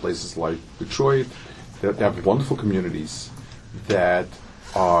Cleveland, there are places like Detroit, that have wonderful communities that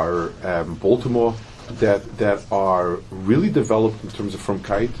are Baltimore that are really developed in terms of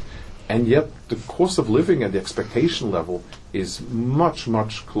frumkeit, and yet the cost of living and the expectation level is much,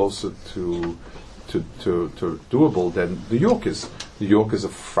 much closer to doable than New York is. New York is a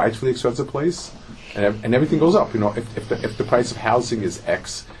frightfully expensive place, and everything goes up. If the price of housing is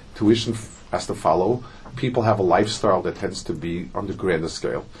X, tuition has to follow. People have a lifestyle that tends to be on the grander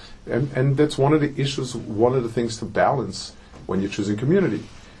scale, and that's one of the issues. One of the things to balance when you're choosing community,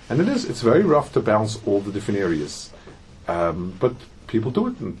 and it's very rough to balance all the different areas, but people do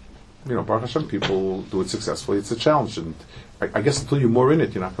it, and Baruch Hashem, people do it successfully. It's a challenge, and I guess until you're more in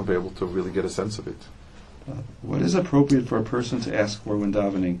it, you're not going to be able to really get a sense of it. What is appropriate for a person to ask for when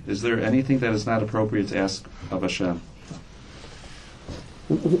davening? Is there anything that is not appropriate to ask of Hashem?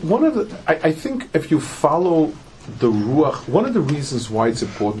 I think if you follow the Ruach, one of the reasons why it's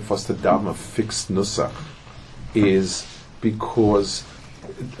important for us to daven a fixed nusach is because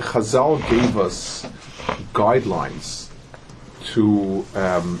Chazal gave us guidelines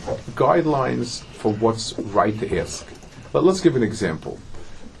for what's right to ask. But let's give an example.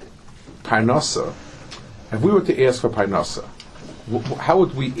 Parnasa. If we were to ask for Parnasa, how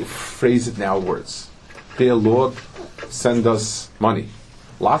would we phrase it now? Words, dear Lord, send us money,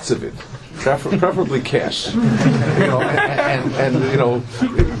 lots of it, preferably cash.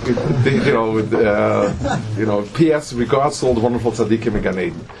 P.S. Regards to all the wonderful tzaddikim in Gan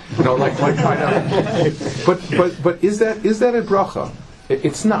Eden. Like Parnasa. But is that a bracha?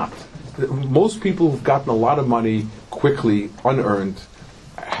 It's not. Most people who've gotten a lot of money quickly, unearned,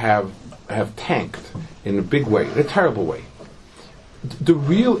 have tanked in a big way, in a terrible way.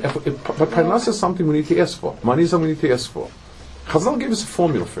 But Parnasa is something we need to ask for. Money is something we need to ask for. Chazal gave us a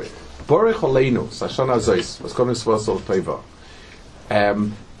formula for it. Borech Aleinu, Sashana Zeis, Vaskonim Svasol Teva.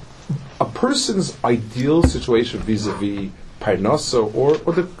 A person's ideal situation vis-a-vis Parnasa or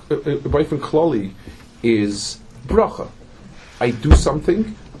the wife and klali is bracha. I do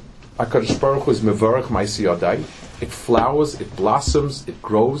something. HaKadosh Baruch Hu is mevarach ma'aseh yadai. It flowers, it blossoms, it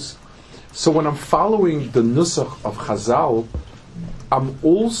grows. So when I'm following the nusach of Chazal, I'm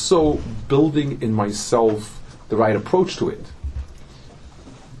also building in myself the right approach to it.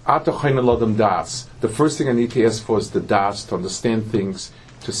 The first thing I need to ask for is the das, to understand things,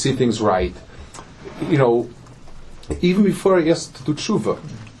 to see things right. Even before I ask to do tshuva,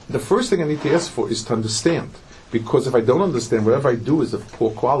 the first thing I need to ask for is to understand. Because if I don't understand, whatever I do is of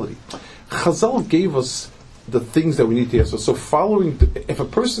poor quality. Chazal gave us the things that we need to ask for. So if a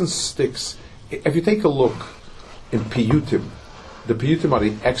person sticks, if you take a look in piyutim, the piyutim are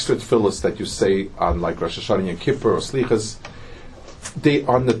the extra tefillas that you say on like Rosh Hashanah and Kippur or Slichas. They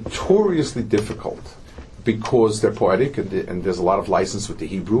are notoriously difficult because they're poetic and there's a lot of license with the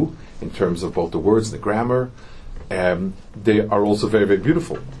Hebrew in terms of both the words and the grammar. They are also very, very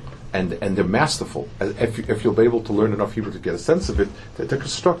beautiful and they're masterful. If you'll be able to learn enough Hebrew to get a sense of it, they're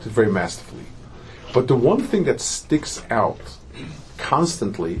constructed very masterfully. But the one thing that sticks out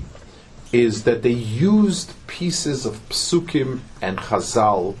constantly is that they used pieces of psukim and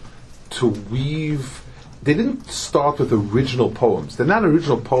chazal to weave. They didn't start with original poems. They're not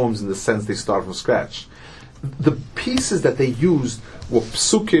original poems in the sense they start from scratch. The pieces that they used were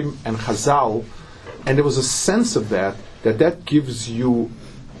psukim and chazal, and there was a sense of that gives you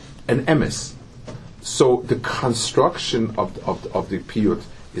an emes. So the construction of the piyut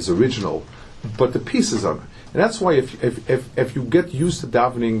is original, but the pieces of it. And that's why if you get used to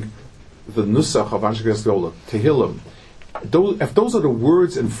davening the nusach of Anshe Gedola, Tehillim, if those are the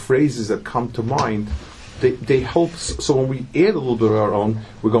words and phrases that come to mind, they help. So when we add a little bit of our own,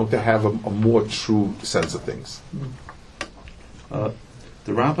 we're going to have a more true sense of things. The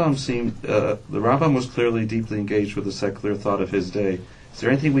Rambam was clearly deeply engaged with the secular thought of his day. Is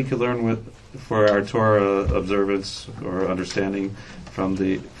there anything we could learn for our Torah observance or understanding from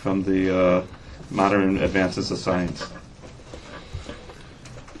the modern advances of science?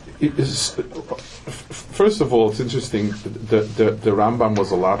 First of all, it's interesting. The Rambam was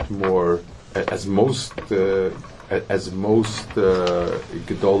a lot more, as most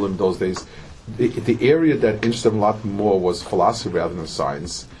Gedolim those days. The area that interested him a lot more was philosophy rather than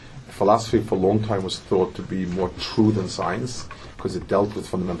science. Philosophy for a long time was thought to be more true than science because it dealt with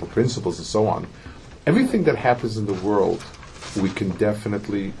fundamental principles and so on. Everything that happens in the world, we can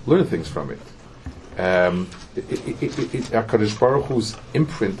definitely learn things from it. HaKadosh Baruch Hu's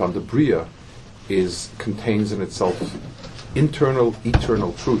imprint on the Bria contains in itself internal,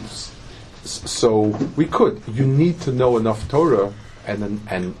 eternal truths. So you need to know enough Torah and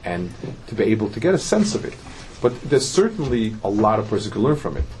to be able to get a sense of it. But there's certainly a lot a person can learn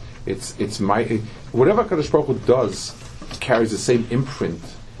from it. Whatever HaKadosh Baruch Hu does carries the same imprint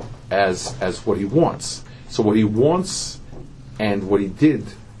as what he wants. So what he wants and what he did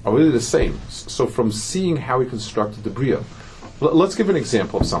are really the same. So from seeing how he constructed the Bria, let's give an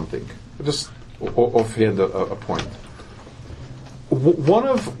example of something. Just offhand a point. One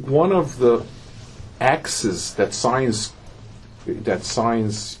of the axes that science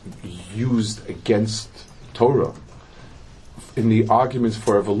used against Torah in the arguments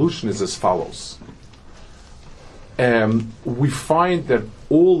for evolution is as follows. We find that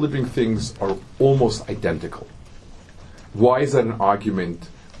all living things are almost identical. Why is that an argument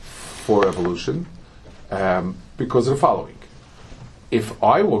for evolution? Because of the following. If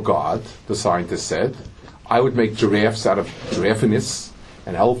I were God, the scientist said, I would make giraffes out of giraffiness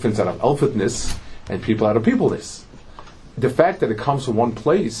and elephants out of elephantness and people out of peopleness. The fact that it comes from one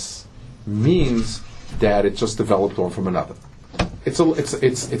place means that it just developed one from another. It's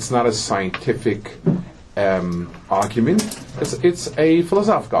not a scientific argument. It's a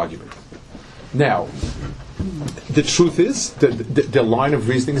philosophical argument. Now, the truth is, the line of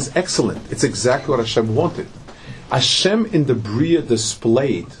reasoning is excellent. It's exactly what Hashem wanted. Hashem in the Bria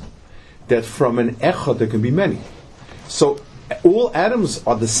displayed that from an echad there can be many. So all atoms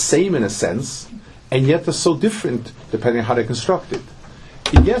are the same in a sense, and yet they're so different depending on how they're constructed.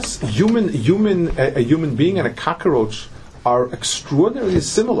 Yes, a human being and a cockroach are extraordinarily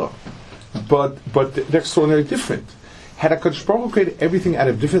similar, but they're extraordinarily different. Had HaKadosh Baruch Hu created everything out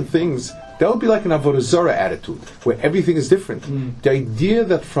of different things, that would be like an Avodah Zarah attitude, where everything is different. The idea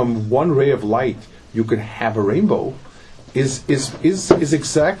that from one ray of light you can have a rainbow is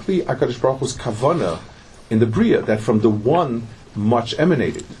exactly HaKadosh Baruch Hu's kavanah in the Bria, that from the one much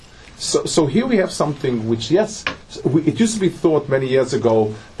emanated. So here we have something which, yes, it used to be thought many years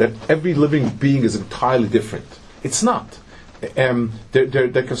ago that every living being is entirely different. It's not.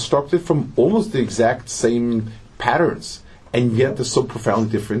 They're constructed from almost the exact same patterns, and yet they're so profoundly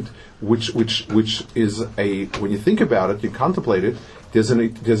different. Which is when you think about it, you contemplate it. There's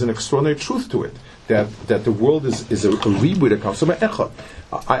an extraordinary truth to it that the world is a reboot that comes from an echad.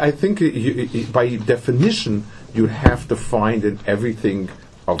 I think by definition you'd have to find in everything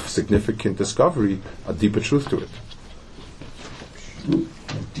of significant discovery a deeper truth to it.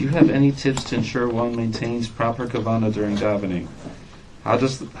 Do you have any tips to ensure one maintains proper kavanah during davening? How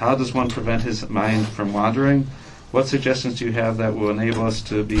does one prevent his mind from wandering? What suggestions do you have that will enable us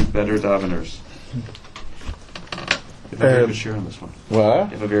to be better daveners? You have a very good share on this one.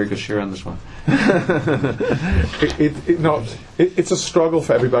 What? You have a very good share on this one. It's a struggle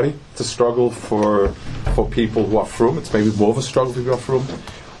for everybody. It's a struggle for people who are frum. It's maybe more of a struggle for people who are frum.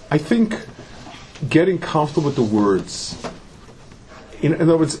 I think getting comfortable with the words. In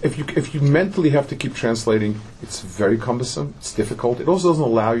other words, if you mentally have to keep translating, it's very cumbersome. It's difficult. It also doesn't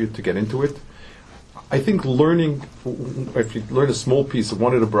allow you to get into it. I think learning, if you learn a small piece of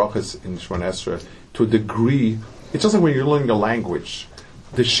one of the brachas in Shemona Esrei, to a degree, it's just like when you're learning a language.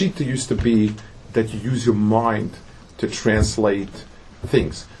 The shita used to be that you use your mind to translate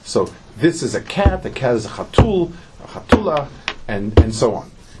things. So this is a cat is a chatula, and so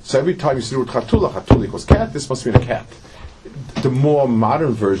on. So every time you see the word chatula equals cat, this must mean a cat. The more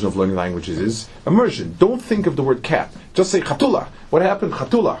modern version of learning languages is immersion. Don't think of the word cat. Just say chatula. What happened?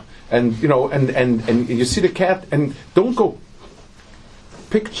 Chatula. And you see the cat, and don't go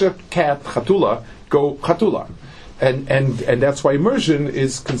picture cat chatula. Go chatula. and that's why immersion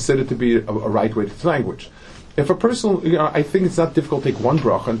is considered to be a right way to teach language. If a person, I think it's not difficult to take one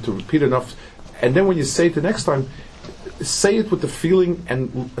bracha and to repeat enough, and then when you say it the next time, say it with the feeling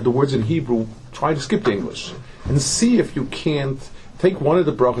and the words in Hebrew. Try to skip the English and see if you can't take one of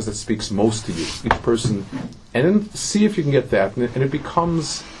the brachas that speaks most to you, each person, and then see if you can get that, and it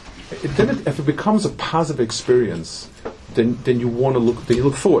becomes. If it becomes a positive experience, then you want to look. Then you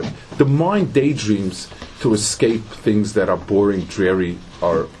look forward. The mind daydreams to escape things that are boring, dreary,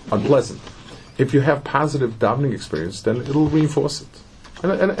 or unpleasant. If you have positive davening experience, then it'll reinforce it.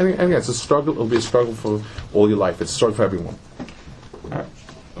 And again, it's a struggle. It'll be a struggle for all your life. It's a struggle for everyone.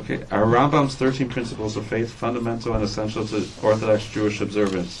 Okay. Are Rambam's 13 principles of faith fundamental and essential to Orthodox Jewish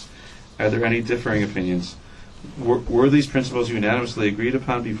observance? Are there any differing opinions? Were these principles unanimously agreed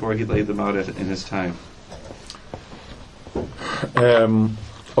upon before he laid them out in his time?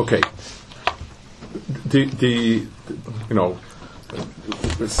 Okay.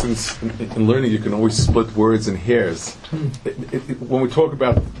 Since in learning you can always split words in hairs, when we talk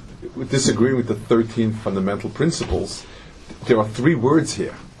about disagreeing with the 13 fundamental principles, there are 3 words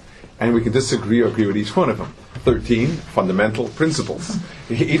here, and we can disagree or agree with each one of them. 13 fundamental principles.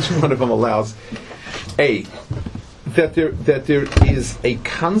 Each one of them allows that there is a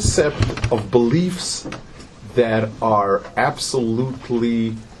concept of beliefs that are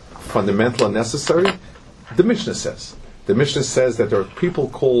absolutely fundamental and necessary. The Mishnah says. The Mishnah says that there are people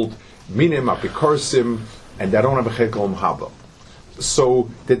called minim apikorsim and that don't have a chekel haba. So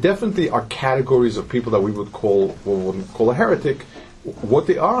there definitely are categories of people that we would call a heretic. What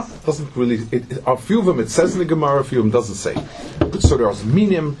they are doesn't really. A few of them it says in the Gemara, a few of them doesn't say. So there's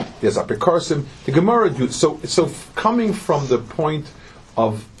minim, there's apikorsim. The Gemara so coming from the point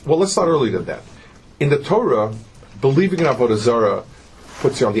of let's start earlier than that. In the Torah, believing in Avodah Zarah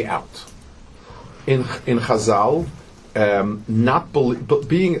puts you on the out. In Chazal,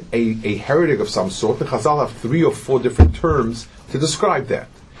 being a heretic of some sort, the Chazal have 3 or 4 different terms to describe that.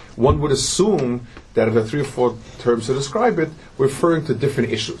 One would assume that if there are 3 or 4 terms to describe it, we're referring to different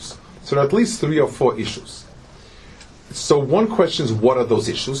issues. So there are at least 3 or 4 issues. So one question is, what are those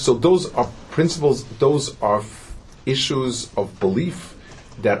issues? So those are principles, those are issues of belief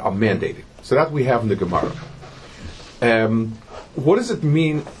that are mandated. So that we have in the Gemara. What does it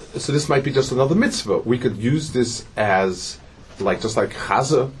mean? So this might be just another mitzvah. We could use this as just like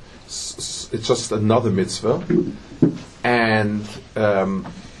Chazah. It's just another mitzvah, and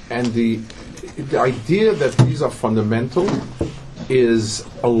the idea that these are fundamental is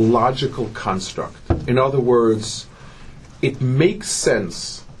a logical construct. In other words, it makes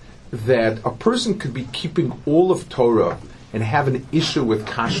sense that a person could be keeping all of Torah and have an issue with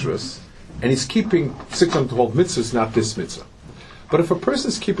kashrus, and he's keeping 612 mitzvahs, not this mitzvah. But if a person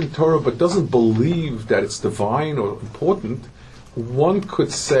is keeping Torah but doesn't believe that it's divine or important, one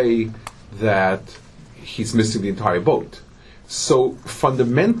could say that he's missing the entire boat. So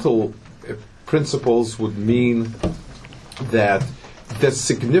fundamental principles would mean that they're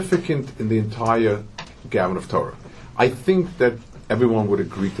significant in the entire gamut of Torah. I think that everyone would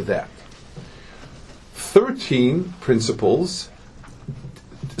agree to that. 13 principles,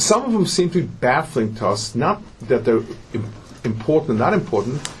 some of them seem to be baffling to us, not that they're important and not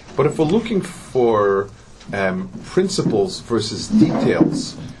important, but if we're looking for principles versus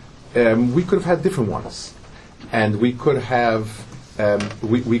details, we could have had different ones, and we could have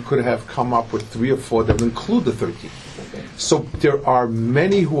come up with 3 or 4 that would include the 13. So there are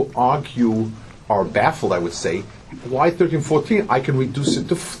many who argue, are baffled, I would say, why 13, 14? I can reduce it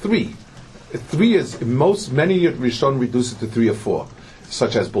to 3. 3 is many Rishon reduce it to 3 or 4,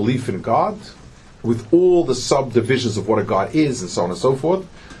 such as belief in God, with all the subdivisions of what a God is, and so on and so forth.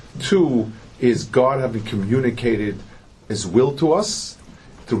 2 is God having communicated His will to us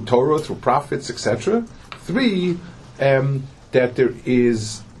through Torah, through prophets, etc. 3, that there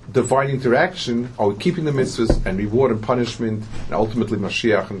is divine interaction, are we keeping the mitzvahs, and reward and punishment, and ultimately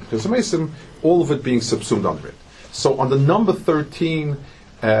Mashiach and Chesed Mesim, all of it being subsumed under it. So on the number 13,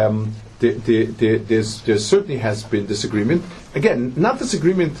 there certainly has been disagreement. Again, not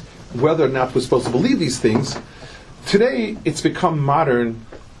disagreement whether or not we're supposed to believe these things. Today, it's become modern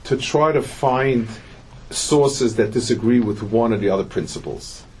to try to find sources that disagree with one or the other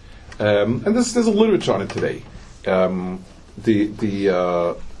principles. And there's a literature on it today.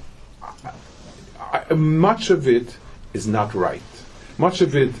 Much of it is not right. Much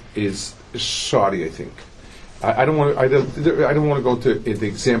of it is shoddy, I think. I don't want to go into the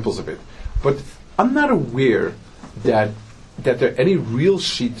examples of it, but I'm not aware that there are any real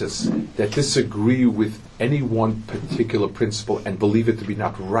shittas that disagree with any one particular principle and believe it to be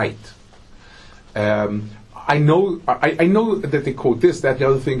not right. I know that they quote this, that, the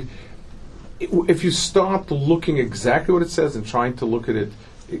other thing. If you start looking exactly what it says and trying to look at it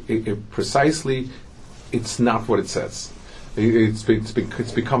precisely, it's not what it says.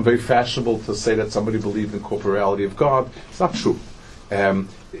 It's become very fashionable to say that somebody believed in corporeality of God. It's not true. I don't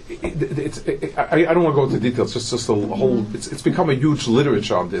want to go into details. Just a whole. It's become a huge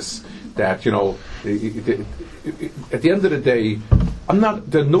literature on this. That at the end of the day,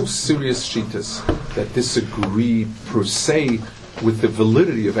 there are no serious shittas that disagree per se with the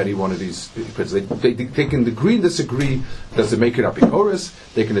validity of any one of these principles. They can agree and disagree. Does it make it apikoros?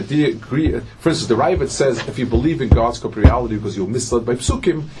 They can agree. For instance, the Raavad says if you believe in God's corporeality because you're misled by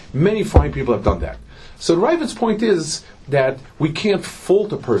psukim, many fine people have done that. So the Raavad's point is that we can't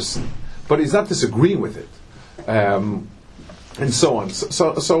fault a person, but he's not disagreeing with it, and so on.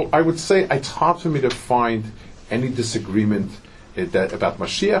 So I would say it's hard for me to find any disagreement about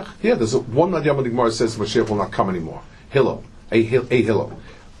Mashiach. Yeah, there's one Yom the Gemara says Mashiach will not come anymore. Hillel. A Hillel.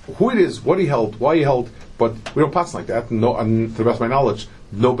 Who it is, what he held, why he held, but we don't pass like that. No, and to the best of my knowledge,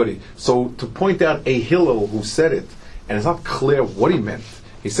 nobody. So to point out a Hillel who said it, and it's not clear what he meant.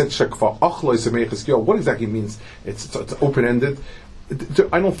 He said Shekva Achlo Yisamei Chizkiyahu. What exactly means? It's open ended.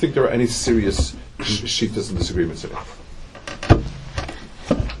 I don't think there are any serious shittas and disagreements in it.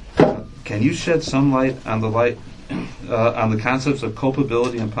 Can you shed some light on the concepts of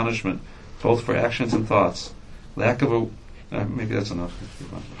culpability and punishment, both for actions and thoughts? Lack of a maybe that's enough.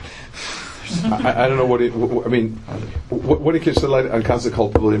 I don't know what do you shed light on concept of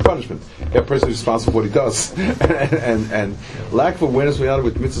culpability and punishment? A person is responsible for what he does, and lack of awareness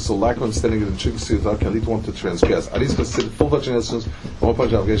with mitzvahs, or lack of understanding of the intricacies of can lead one to transgress. Are these considered full transgressions?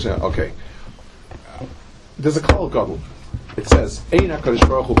 Okay. There's a call of God. It says, "Ein HaKadosh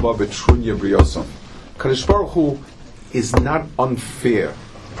Baruch Hu ba betrunya briyosam." Kadosh Baruch Hu is not unfair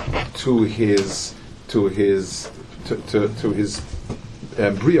to his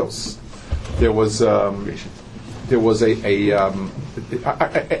brios. There was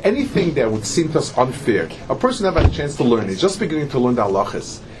anything that would seem to us unfair. A person never had a chance to learn. He's just beginning to learn the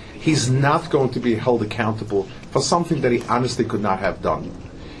halachas. He's not going to be held accountable for something that he honestly could not have done.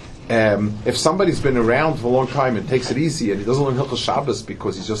 If somebody's been around for a long time and takes it easy and he doesn't learn Hilchos Shabbos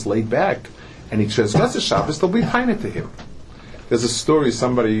because he's just laid back and he transgresses Shabbos, they'll be kind to him. There's a story.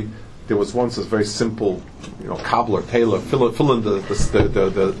 There was once a very simple, cobbler, tailor, fill in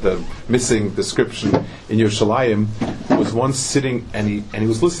the missing description in Yerushalayim. He was once sitting and he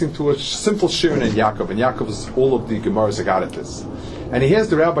was listening to a simple shir in Yaakov, and Yaakov is all of the Gemara's Agaritas. And he hears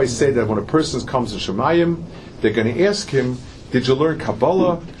the rabbi say that when a person comes to Shemayim, they're going to ask him, "Did you learn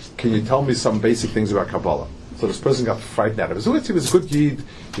Kabbalah? Can you tell me some basic things about Kabbalah?" So this person got frightened out of it. He was a good yid.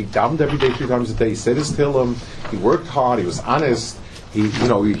 He davened every day 3 times a day. He said his tehillim. He worked hard. He was honest. He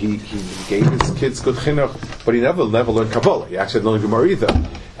gave his kids good chinuch, but he never learned Kabbalah. He actually didn't learn Gemara either.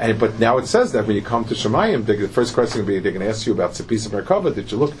 But now it says that when you come to Shemayim, the first question will be, they're going to ask you about Tzipis of Merkava.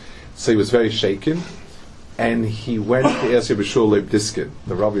 Did you look? So he was very shaken, and he went to ask Rabbi Shul Leib Diskin,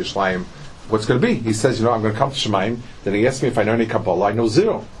 the Rabbi Yishlayim, what's going to be. He says, I'm going to come to Shemayim. Then he asked me if I know any Kabbalah. I know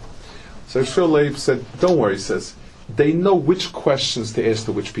 0. So Shul Leib said, don't worry. He says, they know which questions to ask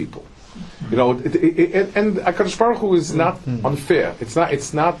to which people. And HaKadosh Baruch Hu is not unfair. It's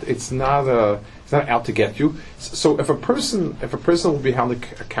not out to get you. So if a person will be held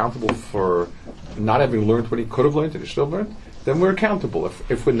accountable for not having learned what he could have learned and he should have learned, then we're accountable.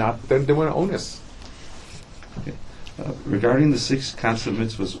 If we're not, then we're onus. Okay. Regarding the 6 constant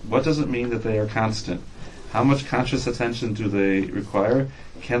mitzvahs, what does it mean that they are constant? How much conscious attention do they require?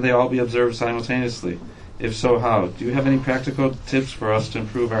 Can they all be observed simultaneously? If so, how? Do you have any practical tips for us to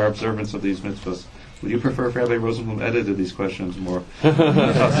improve our observance of these mitzvahs? Would you prefer if Rabbi Rosenblum edited these questions more?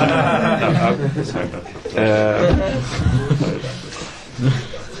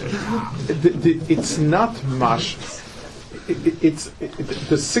 It's not much. It's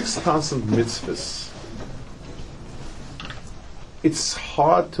the 6 constant mitzvahs. It's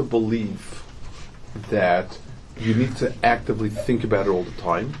hard to believe that you need to actively think about it all the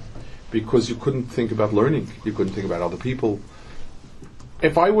time, because you couldn't think about learning, you couldn't think about other people.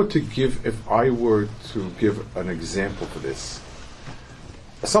 If I were to give an example for this,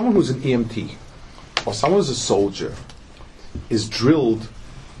 someone who's an EMT or someone who's a soldier is drilled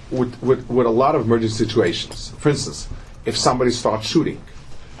with a lot of emergency situations. For instance, if somebody starts shooting,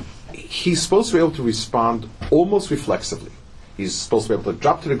 he's supposed to be able to respond almost reflexively. He's supposed to be able to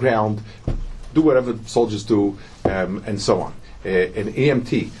drop to the ground, do whatever soldiers do, and so on. An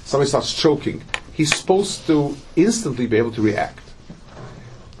EMT, somebody starts choking, he's supposed to instantly be able to react.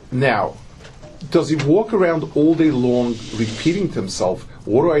 Now, does he walk around all day long repeating to himself,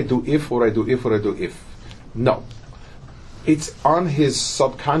 what do I do if, what do I do if, what do I do if? No. It's on his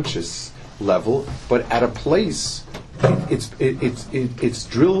subconscious level, but at a place, it's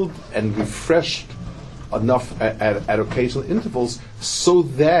drilled and refreshed enough at occasional intervals so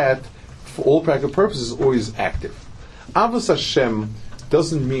that, for all practical purposes, is always active. Avos Hashem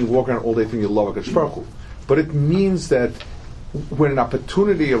doesn't mean walk around all day thinking you love HaKadosh Baruch Hu, but it means that when an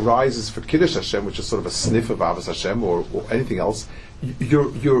opportunity arises for Kiddush Hashem, which is sort of a sniff of Avos Hashem or anything else,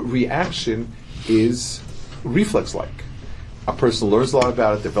 your reaction is reflex-like. A person learns a lot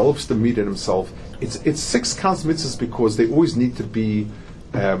about it, develops the meat in himself. It's 6 counts mitzvahs because they always need to be.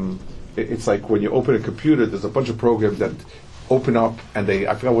 It's like when you open a computer, there's a bunch of programs that open up, and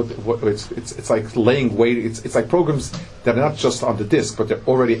I forgot what it's like laying weight. It's like programs that are not just on the disk, but they're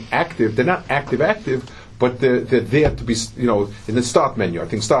already active. They're not active, but they're there to be, in the start menu. I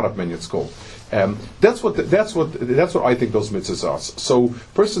think startup menu it's called. That's what I think those mitzvahs are. So,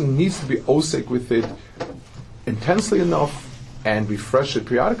 person needs to be osek with it intensely enough and refresh it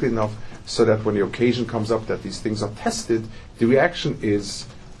periodically enough so that when the occasion comes up that these things are tested, the reaction is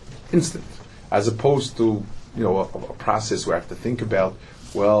instant, as opposed to a process where I have to think about,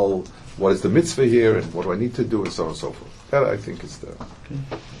 well, what is the mitzvah here and what do I need to do and so on and so forth. That I think is the. Okay.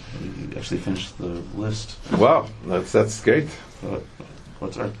 You actually finished the list. Wow, that's great.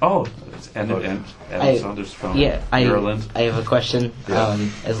 What's our? Oh, it's Adam Saunders from Maryland. I have a question. Yeah.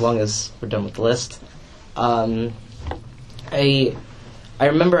 As long as we're done with the list, I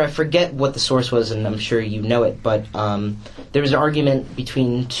remember, I forget what the source was, and I'm sure you know it, but there was an argument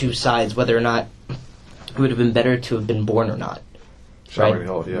between two sides whether or not it would have been better to have been born or not. Shammai right? and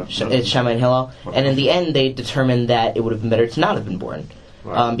Hillel, yeah. It's Shammai and Hillel. And in the end, they determined that it would have been better to not have been born.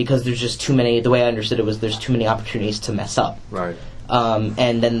 Right. Because there's just too many, the way I understood it was there's too many opportunities to mess up. Right.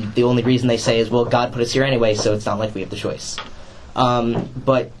 And then the only reason they say is, well, God put us here anyway, so it's not like we have the choice.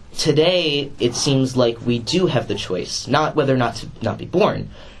 But today, it seems like we do have the choice, not whether or not to not be born,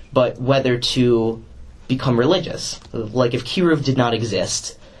 but whether to become religious. Like if Kiruv did not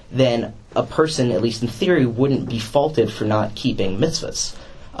exist, then a person, at least in theory, wouldn't be faulted for not keeping mitzvahs.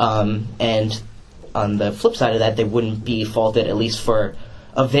 And on the flip side of that, they wouldn't be faulted, at least for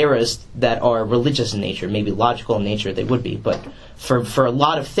averas that are religious in nature, maybe logical in nature they would be, but for a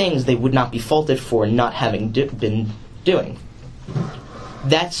lot of things they would not be faulted for not having been doing.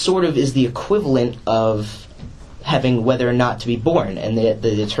 That sort of is the equivalent of having whether or not to be born, and they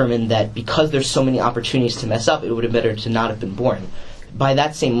determined that because there's so many opportunities to mess up, it would have been better to not have been born. By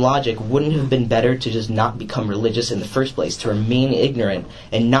that same logic, wouldn't it have been better to just not become religious in the first place, to remain ignorant,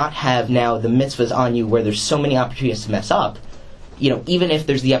 and not have now the mitzvahs on you where there's so many opportunities to mess up? Even if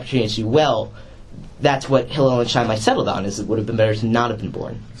there's the opportunity to do well, that's what Hillel and Shammai settled on, is it would have been better to not have been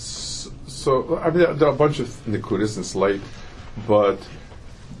born. So I mean, there are a bunch of nekudas in Slate, but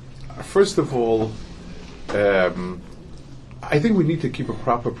first of all, I think we need to keep a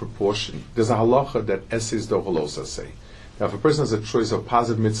proper proportion. There's a halacha that eses docholosa say. Now, if a person has a choice of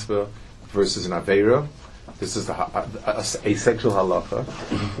positive mitzvah versus an aveira, this is a sexual halacha.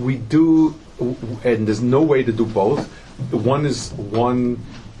 We do, and there's no way to do both. One is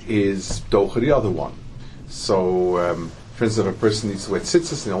docha, the other one. So, for instance, if a person needs to wear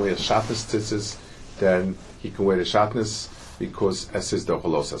tzitzis and only has shatnas tzitzis, then he can wear the shatnas because eses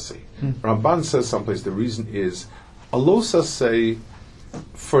docholosa say. Ramban says someplace the reason is alosa say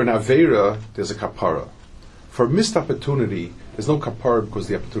for an aveira there's a kapara. For a missed opportunity, there's no kapara because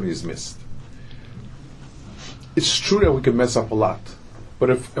the opportunity is missed. It's true that we can mess up a lot, but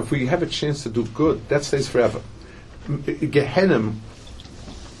if we have a chance to do good, that stays forever. Gehenim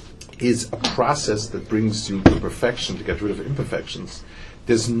is a process that brings you to perfection, to get rid of imperfections.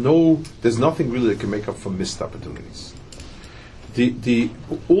 There's nothing really that can make up for missed opportunities.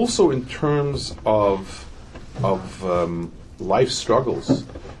 Also in terms of life struggles,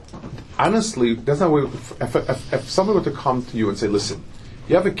 honestly, that's not what. If someone were to come to you and say, "Listen,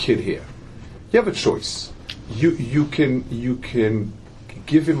 you have a kid here. You have a choice. You can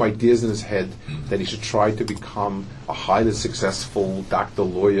give him ideas in his head that he should try to become a highly successful doctor,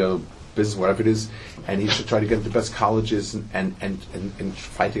 lawyer, business, whatever it is, and he should try to get into the best colleges and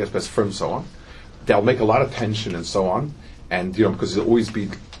fight to get the best firms, so on. They'll make a lot of tension and so on, and because he'll always be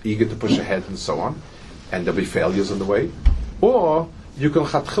eager to push ahead and so on, and there'll be failures on the way, or you can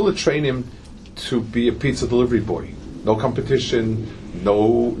chatchila train him to be a pizza delivery boy. No competition,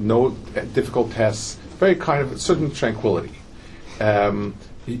 no difficult tests, very kind of a certain tranquility.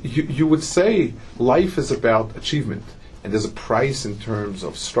 You would say life is about achievement, and there's a price in terms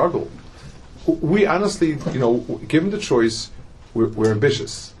of struggle. We honestly, given the choice, we're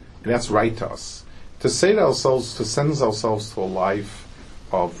ambitious, and that's right to us. To say to ourselves, to sentence ourselves to a life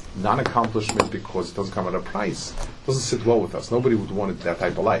of non-accomplishment because it doesn't come at a price doesn't sit well with us. Nobody would want that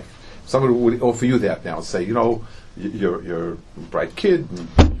type of life. Somebody would offer you that now and say, you're a bright kid, and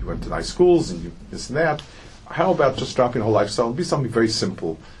you went to nice schools, and you this and that. How about just dropping the whole lifestyle and be something very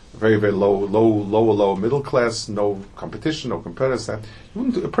simple, very, very lower middle class, no competition, no competitors. That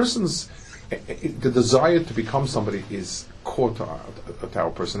a person's the desire to become somebody is core to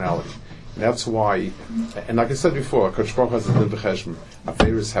our personality. And that's why, and like I said before, Kodesh Baruch Hu has a din v'cheshbon.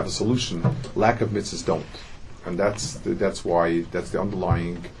 Averos have a solution. Lack of mitzvahs don't, and that's the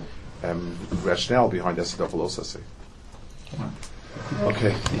underlying rationale behind Esed Avos.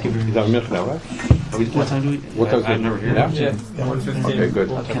 Okay. You have a minute now, right? What time do we? What time is it? I've never heard Now? it. 1:15. Okay, good.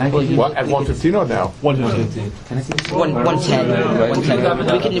 Can I get What, at 1:15 or now? 1:15?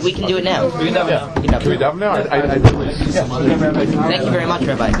 1:10. We can do it now. We can have it now. Can we have now? Thank you very much,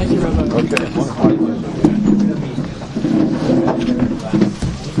 Rabbi. Okay.